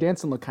 like, their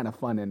dancing looked kind of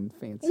fun and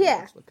fancy.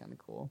 Yeah. It looked kind of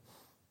cool.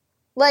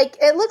 Like,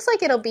 it looks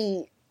like it'll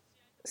be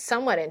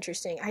somewhat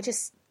interesting. I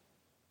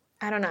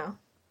don't know.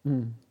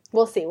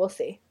 We'll see. We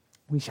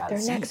shall see.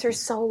 Their necks are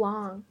so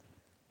long.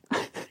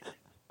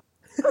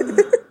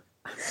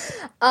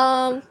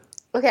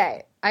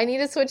 Okay. I need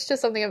to switch to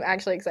something I'm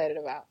actually excited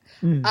about.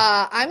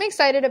 I'm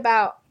excited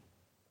about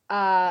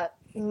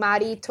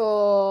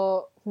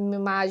Marito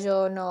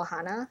Mumajo no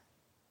Hana.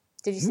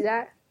 Did you see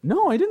that?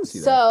 No, I didn't see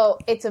that. So,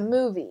 it's a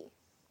movie.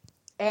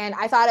 And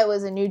I thought it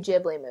was a new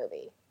Ghibli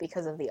movie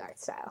because of the art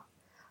style.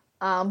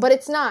 But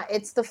it's not.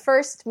 It's the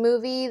first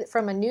movie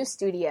from a new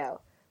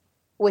studio,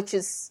 which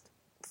is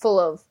full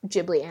of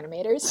Ghibli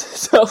animators.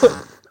 So,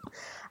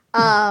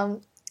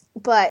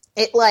 but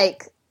it,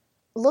 like,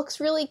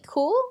 looks really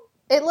cool.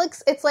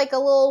 It's like a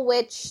little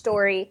witch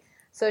story.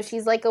 So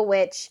she's like a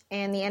witch,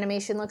 and the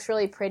animation looks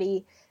really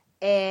pretty,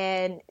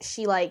 and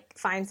she like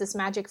finds this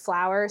magic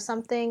flower or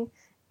something,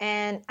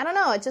 and I don't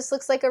know, it just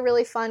looks like a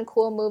really fun,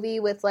 cool movie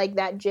with like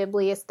that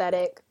Ghibli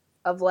aesthetic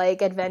of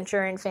like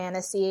adventure and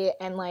fantasy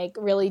and like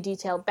really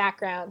detailed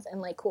backgrounds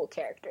and like cool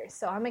characters.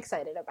 So I'm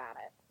excited about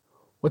it.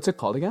 What's it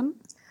called again?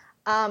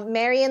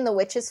 Mary and the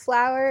Witch's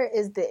Flower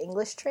is the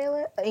English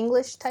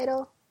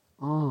title.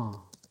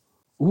 Oh.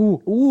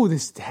 Ooh,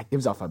 this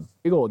gives off a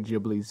big old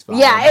Ghibli vibe.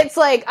 Yeah, it's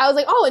like, I was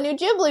like, oh, a new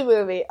Ghibli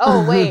movie.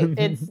 Oh, wait,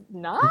 it's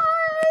not?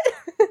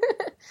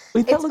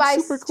 Wait, it's by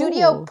super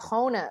Studio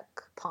cool.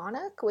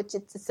 Ponuk, which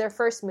it's their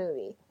first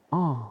movie.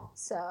 Oh.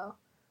 So,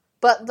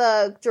 but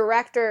the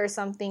director or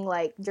something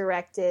like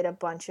directed a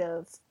bunch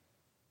of,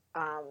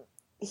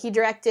 he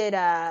directed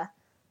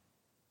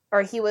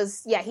Arrietty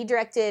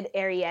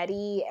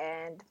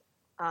and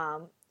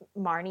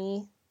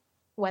Marnie,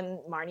 when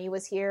Marnie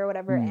was here or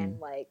whatever, and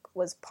like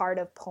was part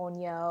of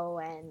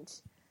Ponyo and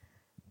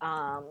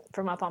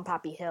From Up on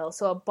Poppy Hill.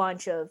 So a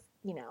bunch of,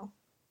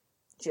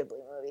 Ghibli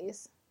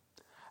movies.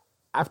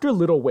 After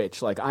Little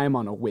Witch, like, I am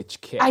on a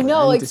witch kick. I know,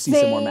 I need like, to see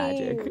some more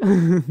magic.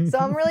 So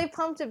I'm really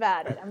pumped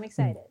about it. I'm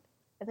excited.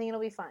 I think it'll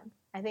be fun.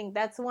 I think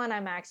that's one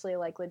I'm actually,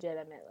 like,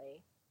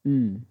 legitimately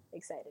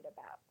excited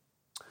about.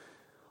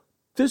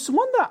 There's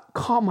one that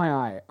caught my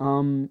eye.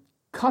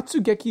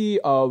 Katsugeki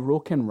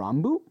Roken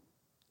Rambu.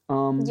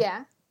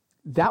 Yeah.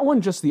 That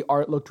one, just the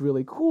art looked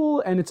really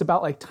cool, and it's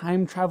about, like,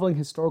 time-traveling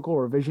historical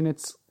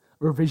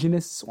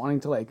revisionists wanting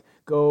to, like,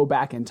 go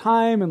back in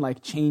time and,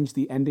 like, change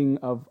the ending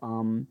of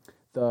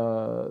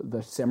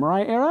the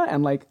samurai era.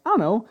 And, like, I don't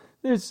know,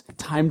 there's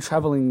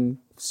time-traveling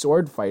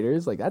sword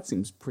fighters. Like, that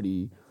seems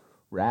pretty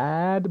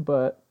rad,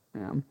 but,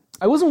 yeah.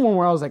 I wasn't one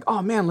where I was like,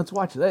 oh, man, let's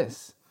watch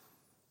this.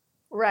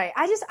 Right.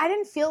 I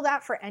didn't feel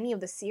that for any of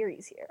the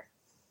series here,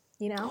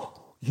 you know?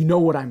 You know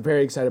what I'm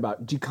very excited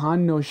about? Jikan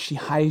no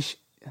Shihaisha.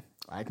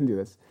 I can do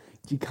this.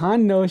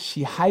 Jikan no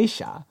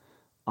Shihaisha.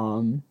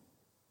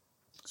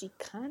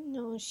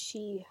 Jikano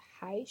Shi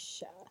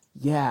Haisha.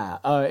 Yeah,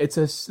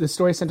 the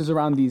story centers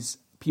around these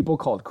people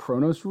called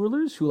Chronos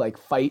rulers who like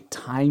fight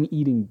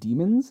time-eating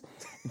demons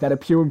that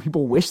appear when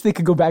people wish they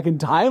could go back in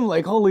time.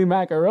 Like, holy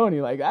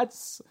macaroni! Like,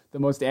 that's the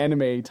most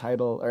anime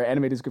title or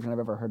anime description I've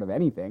ever heard of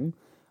anything.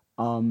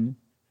 And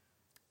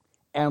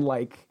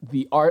like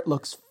the art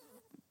looks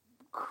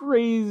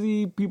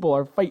crazy. People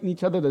are fighting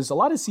each other. There's a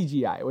lot of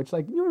CGI, which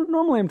like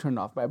normally I'm turned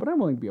off by, but I'm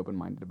willing to be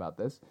open-minded about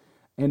this.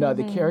 And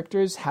the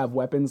characters have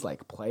weapons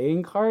like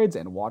playing cards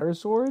and water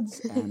swords,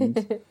 and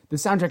the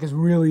soundtrack is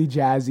really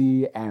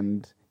jazzy.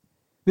 And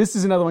this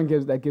is another one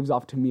that gives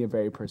off to me a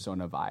very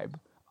Persona vibe,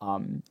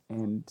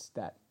 and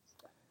that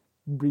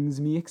brings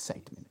me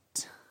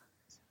excitement.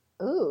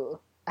 Ooh,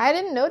 I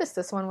didn't notice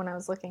this one when I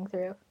was looking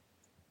through.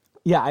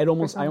 Yeah, I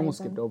almost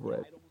skipped over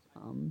it.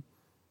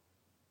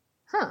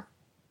 Huh.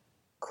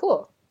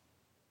 Cool.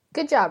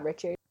 Good job,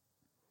 Richard.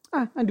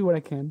 I do what I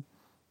can.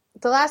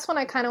 The last one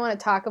I kind of want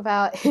to talk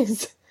about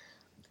is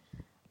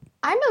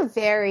I'm a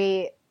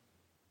very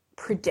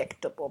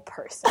predictable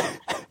person.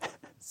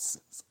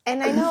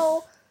 And I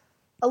know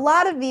a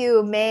lot of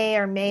you may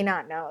or may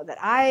not know that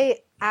I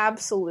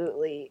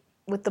absolutely,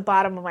 with the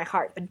bottom of my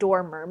heart,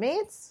 adore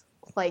mermaids,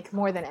 like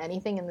more than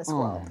anything in this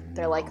world.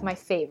 They're like my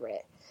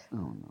favorite.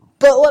 Oh no.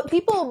 But what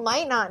people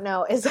might not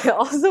know is I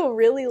also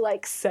really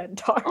like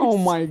centaurs. Oh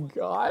my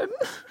god.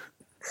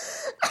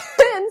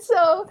 And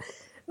so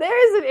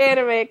there is an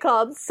anime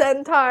called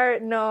Centaur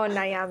no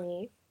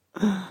Nayami.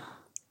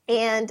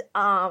 And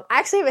I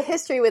actually have a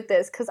history with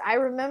this because I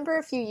remember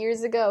a few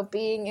years ago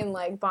being in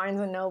like Barnes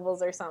and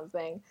Nobles or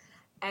something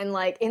and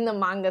like in the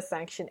manga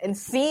section and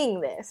seeing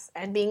this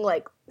and being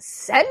like,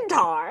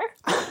 centaur?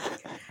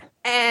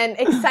 And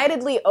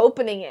excitedly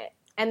opening it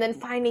and then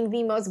finding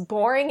the most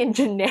boring and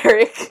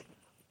generic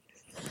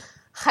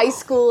high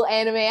school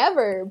anime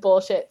ever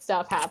bullshit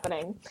stuff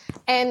happening.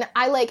 And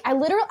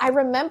I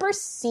remember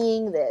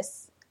seeing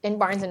this in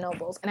Barnes and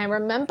Nobles, and I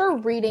remember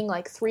reading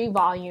like 3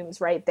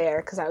 volumes right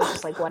there because I was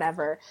just like,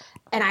 whatever.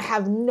 And I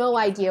have no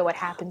idea what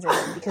happens in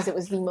them because it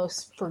was the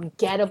most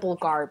forgettable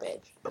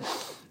garbage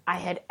I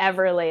had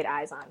ever laid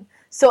eyes on.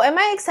 So am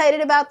I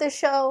excited about this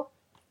show?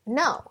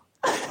 No.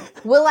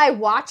 Will I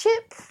watch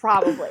it?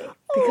 Probably.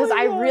 Because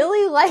I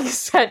really like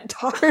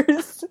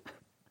centaurs.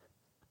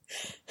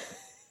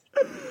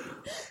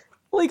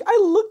 Like, I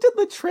looked at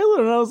the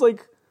trailer and I was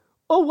like,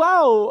 oh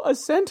wow, a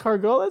centaur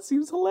girl, that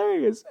seems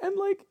hilarious. And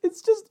like,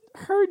 it's just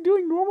her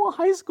doing normal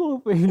high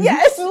school things. Yeah,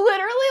 it's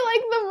literally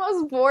like the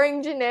most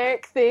boring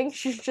generic thing.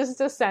 She's just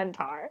a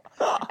centaur.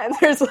 And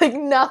there's like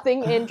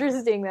nothing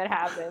interesting that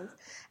happens.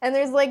 And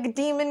there's like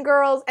demon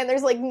girls and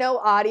there's like no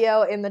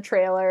audio in the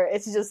trailer.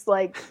 It's just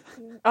like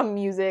a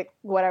music,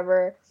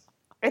 whatever.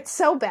 It's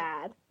so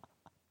bad.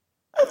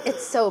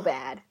 It's so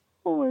bad.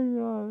 Oh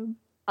my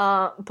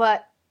god.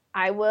 But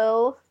I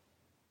will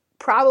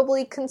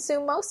probably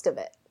consume most of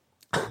it.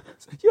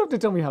 You have to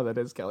tell me how that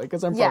is, Kelly,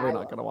 because I'm probably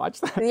not going to watch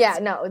that. Yeah,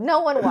 no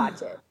one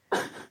watch it.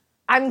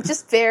 I'm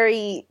just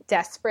very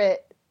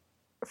desperate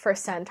for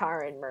centaur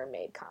and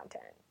mermaid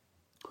content.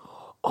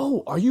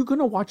 Oh, are you going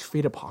to watch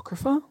Fate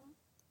Apocrypha?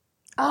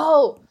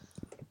 Oh,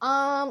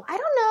 I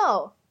don't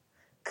know.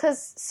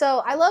 So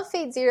I love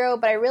Fate Zero,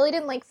 but I really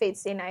didn't like Fate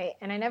Stay Night,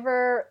 and I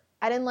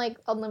didn't like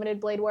Unlimited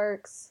Blade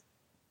Works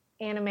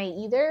anime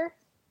either.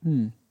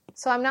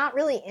 So I'm not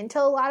really into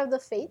a lot of the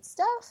Fate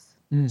stuff.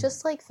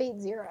 Just like Fate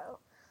Zero.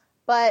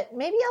 But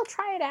maybe I'll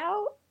try it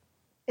out.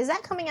 Is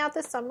that coming out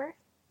this summer?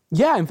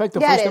 Yeah, in fact,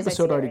 the first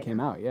episode already came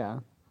out, yeah.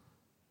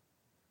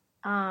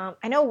 I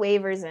know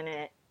Waver's in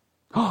it.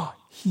 Oh,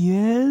 he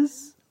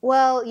is?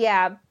 Well,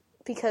 yeah,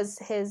 because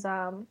he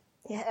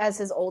has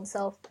his old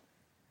self.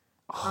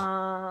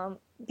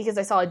 Because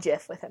I saw a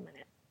GIF with him in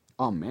it.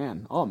 Oh,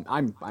 man. Oh,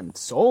 I'm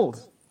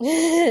sold. But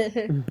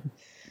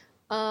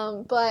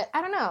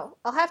I don't know.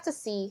 I'll have to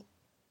see.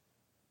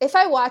 If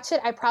I watch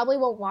it, I probably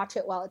won't watch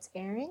it while it's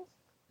airing.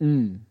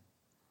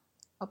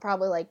 I'll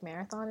probably like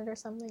marathon it or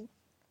something.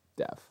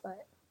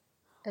 But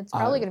it's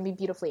probably going to be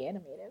beautifully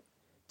animated.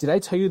 Did I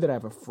tell you that I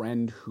have a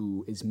friend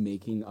who is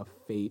making a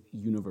Fate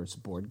Universe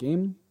board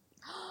game?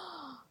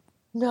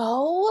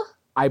 No.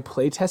 I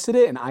play tested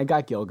it and I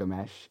got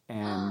Gilgamesh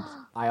and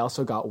I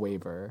also got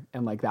Waver,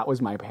 and like that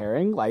was my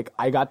pairing. Like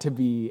I got to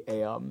be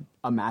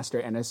a master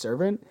and a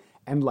servant.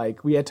 And,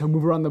 like, we had to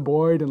move around the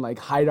board and, like,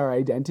 hide our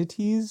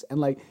identities.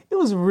 And, like, it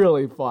was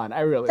really fun.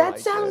 I really liked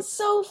it. That sounds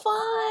so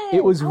fun.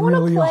 It was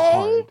really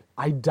hard.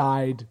 I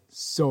died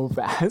so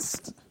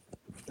fast.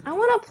 I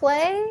want to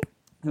play.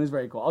 It was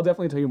very cool. I'll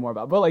definitely tell you more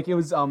about it. But, like, it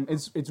was,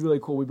 it's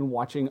really cool. We've been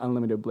watching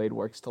Unlimited Blade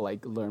Works to,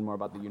 like, learn more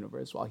about the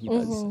universe while he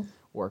does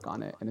work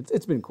on it. And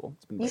it's been cool.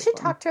 It's been You should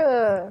talk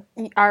to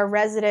our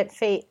resident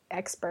Fate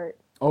expert.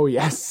 Oh,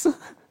 yes.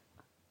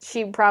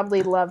 She'd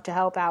probably love to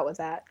help out with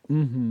that.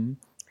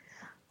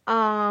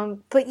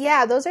 But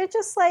yeah, those are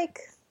just like,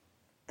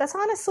 that's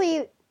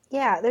honestly,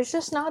 yeah, there's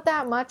just not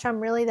that much I'm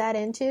really that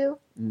into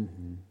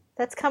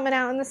that's coming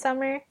out in the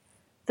summer.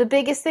 The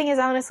biggest thing is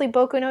honestly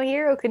Boku no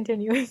Hero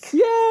continuing.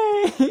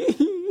 Yay!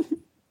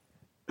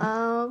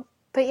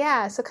 But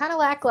yeah, so kind of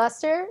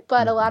lackluster,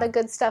 but a lot of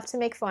good stuff to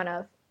make fun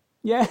of.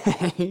 Yeah,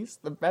 it's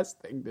the best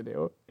thing to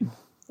do.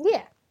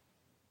 Yeah.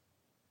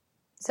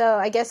 So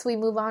I guess we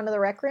move on to the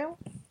rec room.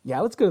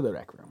 Yeah, let's go to the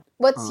rec room.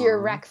 What's your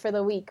rec for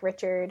the week,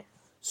 Richard?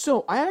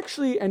 So I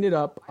actually ended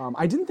up,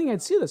 I didn't think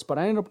I'd see this, but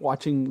I ended up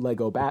watching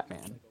Lego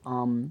Batman.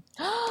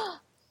 I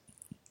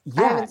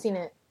Yeah, haven't seen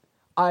it.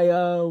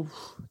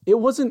 it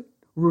wasn't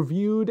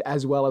reviewed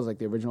as well as like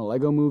the original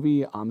Lego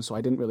movie, so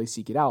I didn't really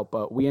seek it out,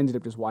 but we ended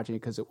up just watching it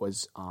because it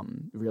was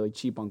really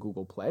cheap on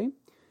Google Play.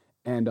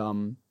 And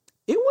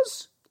it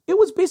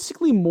was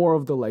basically more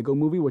of the Lego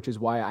movie, which is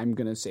why I'm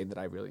gonna say that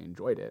I really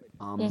enjoyed it.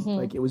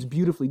 Like, it was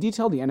beautifully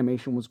detailed, the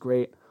animation was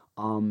great.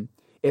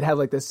 It had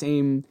like the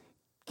same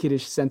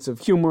kiddish sense of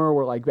humor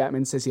where like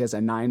Batman says he has a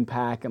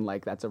 9-pack and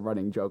like that's a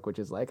running joke, which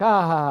is like,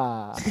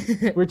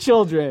 we're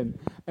children.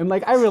 And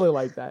like I really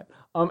like that.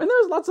 And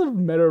there's lots of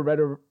meta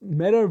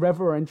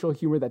referential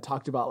humor that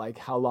talked about like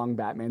how long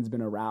Batman's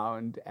been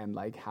around and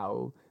like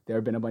how there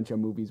have been a bunch of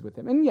movies with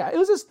him. And yeah, it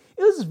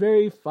was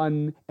very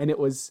fun, and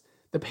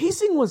the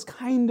pacing was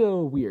kind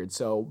of weird.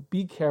 So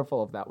be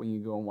careful of that when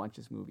you go and watch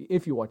this movie.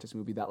 If you watch this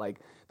movie, that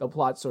like the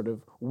plot sort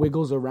of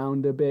wiggles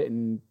around a bit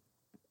and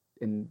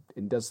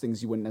does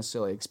things you wouldn't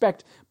necessarily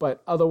expect,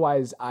 but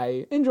otherwise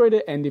I enjoyed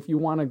it. And if you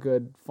want a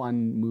good,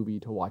 fun movie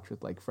to watch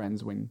with like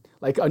friends, when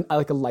like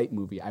a light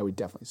movie, I would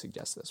definitely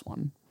suggest this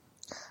one.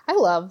 I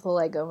love the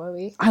Lego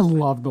movie. I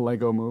love the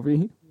Lego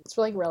movie. It's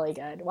like really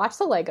good. Watch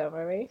the Lego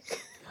movie.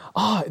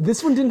 Oh,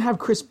 this one didn't have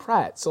Chris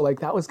Pratt, so like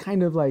that was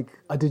kind of like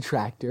a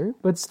detractor,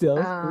 but still,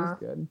 it was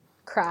good.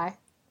 Cry.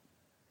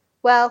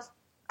 Well,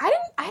 I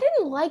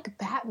didn't like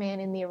Batman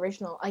in the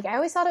original. Like I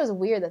always thought it was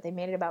weird that they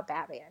made it about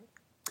Batman.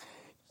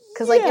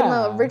 Because, like, in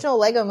the original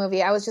Lego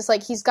movie, I was just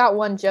like, he's got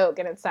one joke,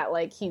 and it's that,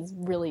 like, he's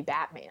really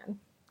Batman.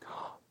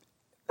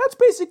 That's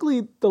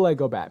basically the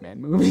Lego Batman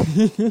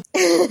movie.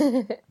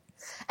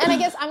 And I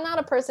guess I'm not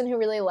a person who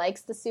really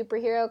likes the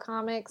superhero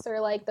comics or,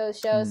 like, those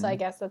shows, so I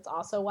guess that's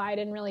also why I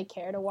didn't really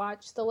care to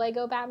watch the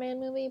Lego Batman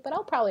movie, but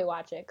I'll probably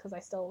watch it, because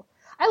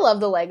I love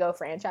the Lego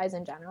franchise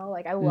in general.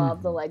 Like, I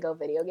love the Lego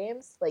video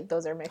games. Like,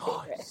 those are my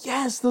favorite.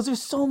 Yes, those are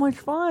so much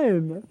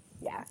fun.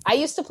 Yeah. I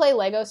used to play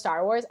Lego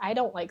Star Wars. I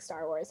don't like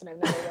Star Wars, and I've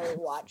never really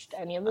watched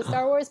any of the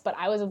Star Wars, but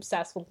I was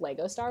obsessed with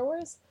Lego Star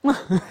Wars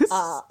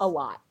a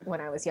lot when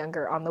I was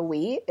younger on the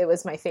Wii. It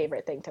was my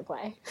favorite thing to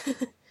play.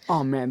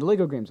 Oh, man, the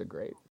Lego games are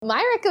great.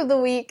 My rec of the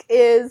week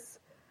is...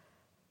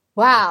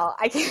 Wow.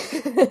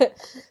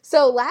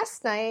 So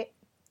last night...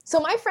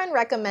 So my friend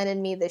recommended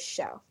me this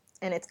show,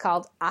 and it's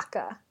called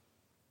Acca.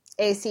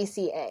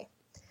 ACCA.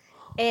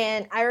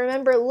 And I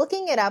remember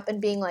looking it up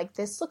and being like,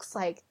 this looks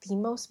like the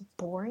most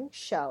boring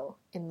show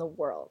in the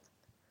world.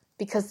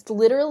 Because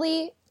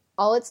literally,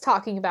 all it's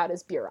talking about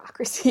is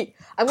bureaucracy.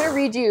 I'm going to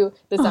read you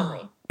the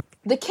summary.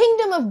 The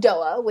Kingdom of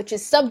Doha, which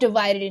is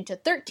subdivided into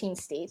 13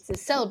 states,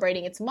 is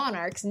celebrating its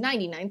monarch's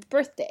 99th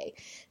birthday.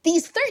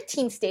 These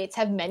 13 states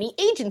have many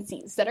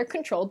agencies that are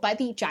controlled by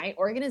the giant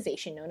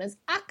organization known as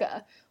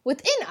ACCA.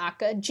 Within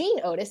ACCA, Gene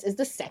Otis is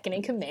the second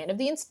in command of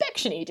the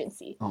inspection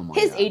agency.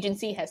 His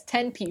agency has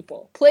 10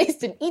 people,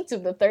 placed in each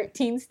of the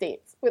 13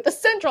 states, with a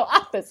central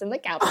office in the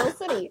capital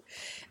city.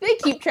 They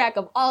keep track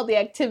of all the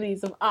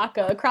activities of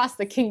ACCA across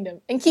the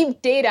kingdom, and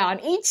keep data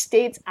on each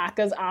state's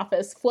ACCA's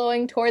office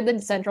flowing toward the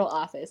central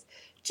office.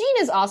 Gene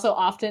is also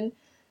often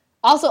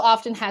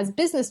has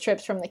business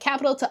trips from the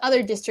capital to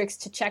other districts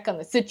to check on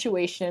the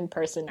situation and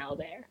personnel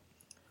there.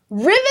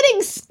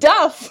 Riveting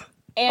stuff,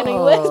 Annie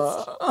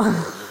List.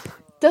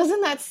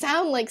 Doesn't that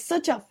sound like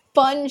such a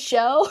fun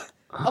show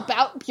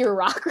about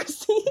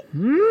bureaucracy?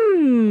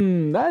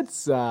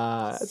 That's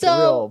a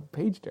real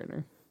page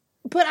turner.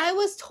 But I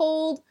was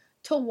told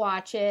to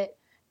watch it,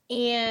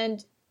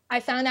 and I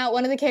found out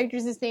one of the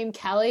characters is named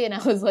Kelly, and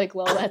I was like,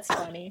 well, that's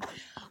funny.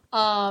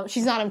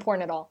 She's not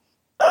important at all.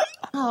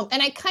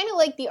 And I kind of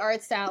like the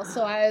art style,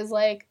 so I was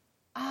like,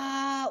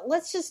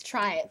 let's just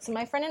try it. So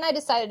my friend and I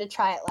decided to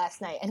try it last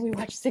night, and we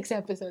watched 6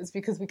 episodes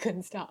because we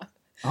couldn't stop.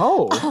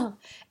 Oh.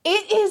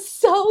 It is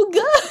so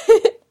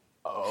good.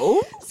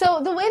 Oh?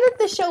 So the way that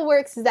the show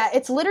works is that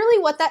it's literally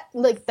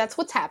that's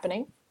what's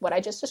happening, what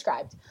I just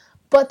described.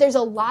 But there's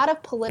a lot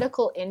of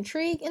political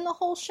intrigue in the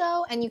whole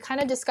show, and you kind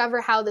of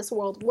discover how this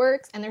world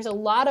works, and there's a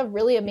lot of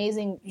really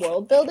amazing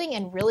world building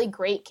and really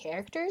great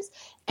characters,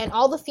 and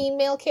all the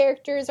female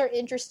characters are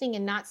interesting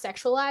and not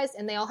sexualized,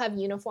 and they all have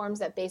uniforms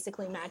that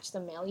basically match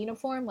the male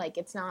uniform, like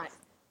it's not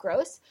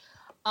gross.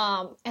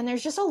 And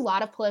there's just a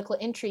lot of political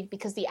intrigue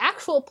because the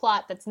actual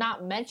plot that's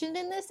not mentioned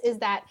in this is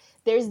that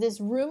there's this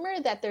rumor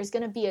that there's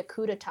going to be a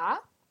coup d'etat,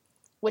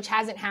 which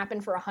hasn't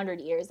happened for 100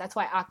 years. That's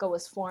why ACCA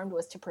was formed,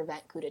 was to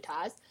prevent coup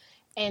d'etats.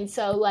 And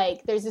so,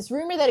 like, there's this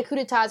rumor that a coup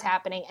d'etat is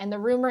happening, and the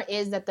rumor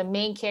is that the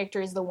main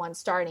character is the one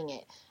starting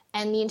it.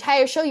 And the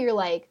entire show, you're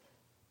like,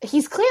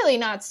 he's clearly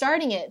not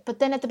starting it. But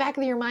then at the back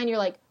of your mind, you're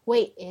like,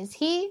 wait, is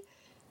he?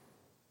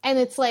 And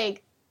it's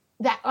like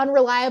that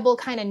unreliable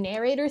kind of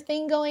narrator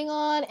thing going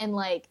on. And,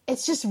 like,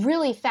 it's just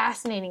really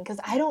fascinating because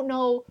I don't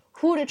know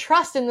who to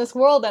trust in this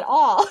world at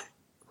all.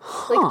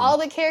 Like, all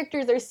the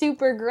characters are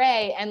super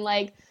gray, and,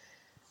 like,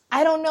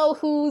 I don't know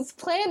who's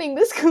planning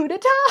this coup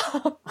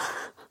d'etat.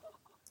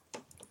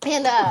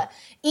 And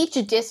each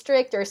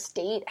district or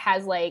state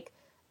has like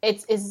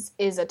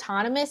is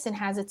autonomous and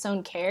has its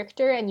own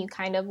character, and you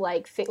kind of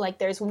like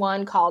there's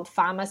one called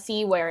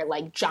Pharmacy where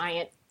like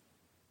giant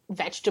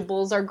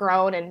vegetables are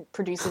grown and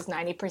produces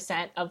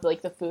 90% of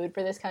like the food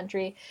for this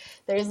country.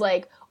 There's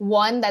like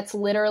one that's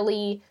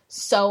literally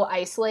so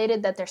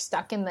isolated that they're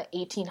stuck in the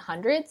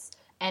 1800s.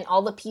 And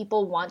all the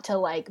people want to,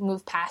 like,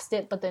 move past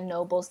it, but the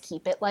nobles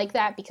keep it like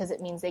that because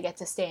it means they get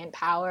to stay in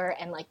power.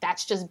 And, like,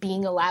 that's just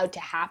being allowed to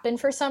happen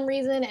for some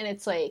reason. And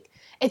it's, like,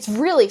 it's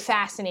really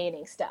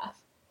fascinating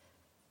stuff.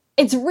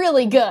 It's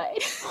really good.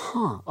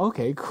 Huh.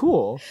 Okay,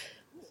 cool.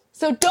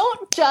 So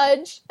don't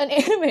judge an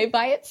anime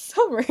by its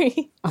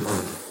summary.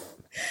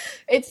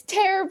 It's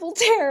terrible,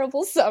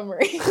 terrible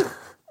summary.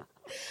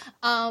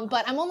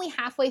 But I'm only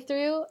halfway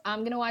through. I'm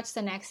going to watch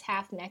the next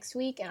half next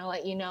week, and I'll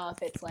let you know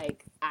if it's,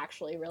 like,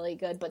 actually really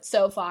good. But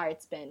so far,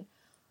 it's been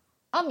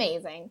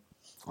amazing.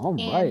 All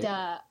right.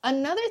 And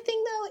another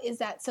thing, though, is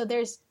that, so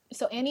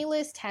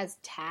AniList has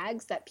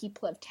tags that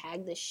people have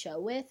tagged this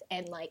show with,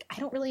 and, like, I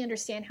don't really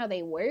understand how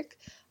they work,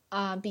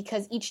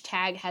 because each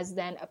tag has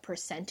then a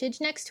percentage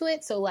next to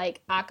it. So,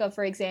 like, Akka,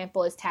 for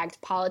example, is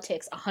tagged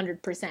politics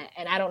 100%,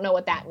 and I don't know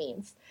what that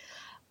means.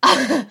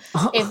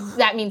 If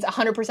that means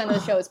 100% of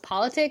the show is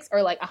politics,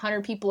 or like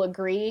 100 people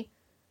agree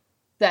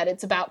that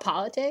it's about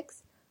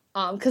politics.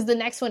 Because the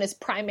next one is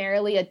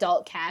primarily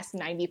adult cast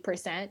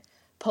 90%,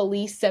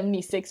 police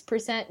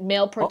 76%,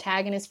 male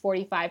protagonist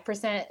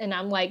 45%. And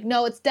I'm like,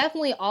 no, it's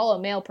definitely all a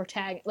male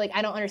protagonist. Like,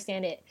 I don't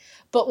understand it.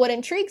 But what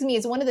intrigues me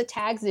is one of the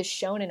tags is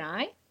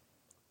Shonenai,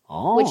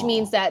 which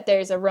means that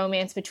there's a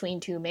romance between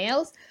two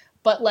males.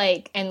 But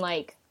like, and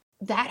like,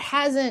 that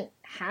hasn't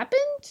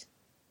happened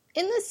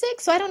in the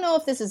 6, so I don't know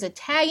if this is a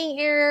tagging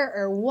error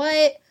or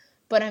what,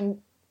 but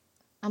I'm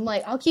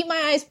like, I'll keep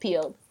my eyes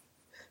peeled.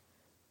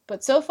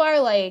 But so far,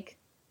 like,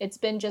 it's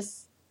been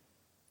just,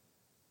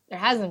 there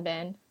hasn't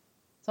been,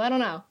 so I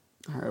don't know.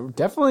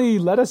 Definitely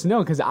let us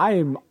know, because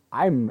I'm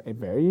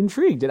very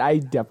intrigued, and I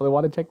definitely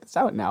want to check this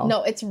out now.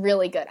 No, it's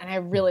really good, and I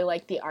really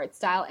like the art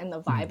style and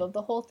the vibe of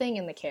the whole thing,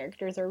 and the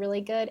characters are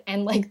really good,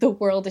 and like the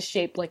world is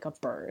shaped like a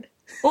bird.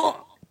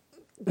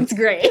 It's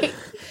great.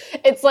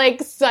 It's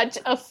like such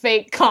a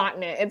fake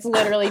continent. It's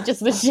literally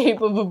just the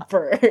shape of a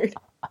bird.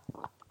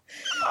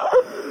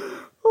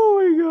 Oh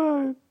my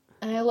god.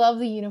 And I love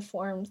the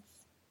uniforms.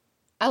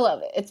 I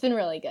love it. It's been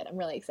really good. I'm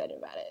really excited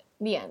about it.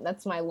 The end.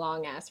 That's my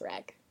long ass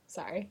rec.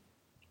 Sorry.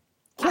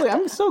 Kelly,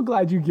 I'm so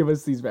glad you give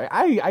us these back.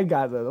 I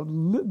got it.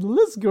 The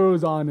list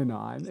goes on and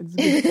on. It's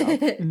good stuff.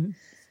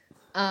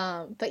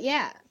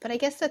 But I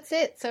guess that's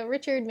it. So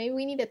Richard, maybe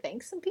we need to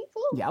thank some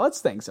people? Yeah,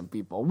 let's thank some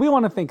people. We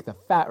want to thank the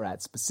Fat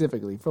Rats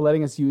specifically for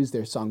letting us use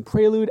their song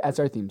Prelude as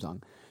our theme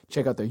song.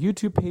 Check out their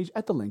YouTube page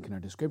at the link in our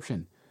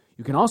description.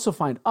 You can also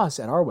find us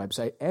at our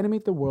website,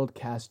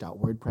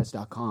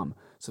 animatetheworldcast.wordpress.com.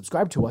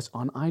 Subscribe to us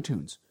on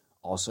iTunes.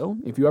 Also,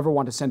 if you ever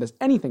want to send us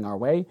anything our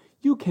way,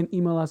 you can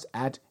email us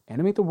at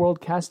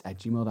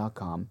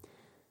animatetheworldcast@gmail.com.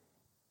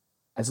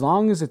 As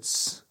long as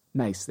it's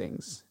nice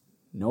things,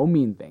 no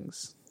mean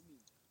things.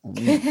 And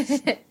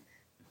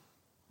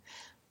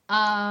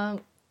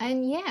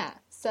yeah,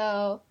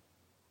 so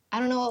I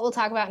don't know what we'll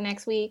talk about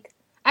next week.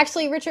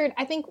 Actually, Richard,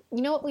 I think,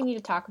 you know what we need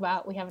to talk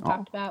about? We haven't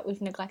talked about,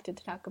 we've neglected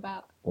to talk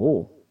about.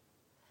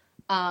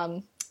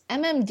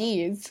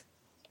 MMDs.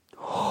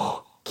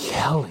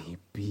 Kelly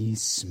B.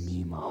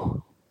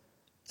 Smemo.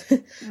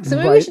 So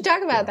maybe we should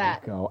talk about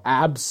that. Go.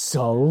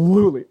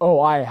 Absolutely. Oh,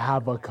 I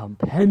have a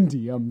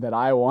compendium that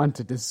I want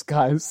to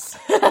discuss.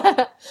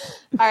 All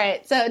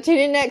right, so tune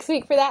in next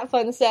week for that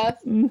fun stuff.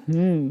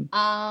 Mm-hmm.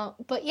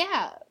 But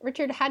yeah,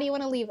 Richard, how do you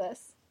want to leave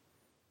us?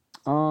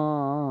 I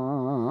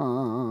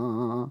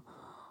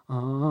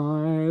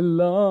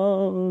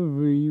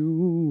love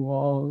you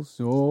all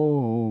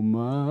so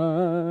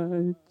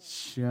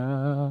much.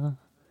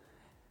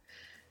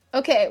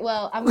 Okay,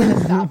 well, I'm going to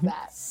stop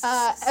that.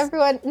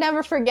 Everyone,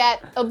 never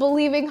forget, a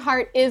believing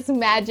heart is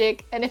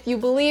magic, and if you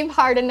believe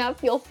hard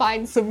enough, you'll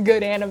find some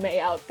good anime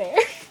out there.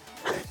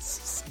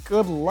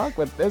 Good luck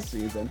with this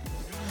season.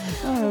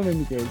 In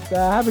any case,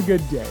 have a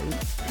good day.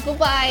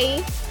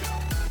 Bye-bye.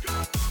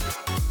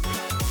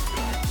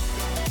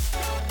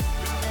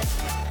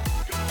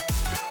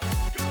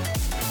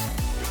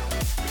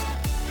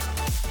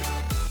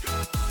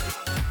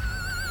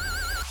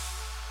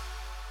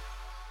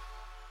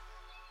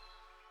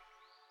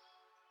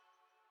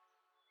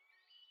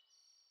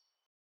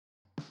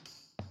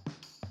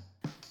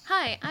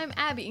 Hi, I'm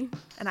Abby.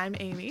 And I'm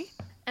Amy.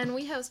 And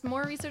we host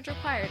More Research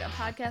Required, a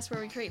podcast where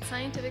we create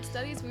scientific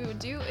studies we would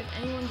do if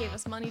anyone gave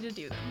us money to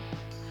do them.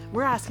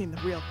 We're asking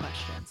the real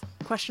questions.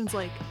 Questions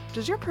like,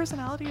 does your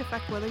personality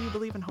affect whether you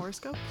believe in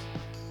horoscopes?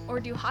 Or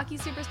do hockey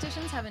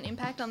superstitions have an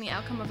impact on the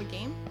outcome of a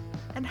game?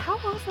 And how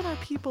often are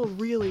people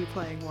really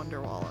playing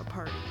Wonderwall at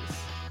parties?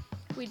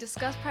 We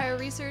discuss prior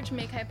research,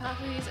 make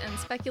hypotheses, and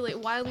speculate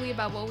wildly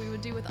about what we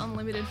would do with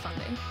unlimited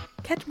funding.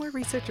 Catch More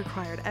Research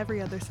Required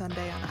every other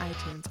Sunday on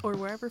iTunes or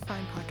wherever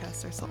fine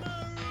podcasts are sold.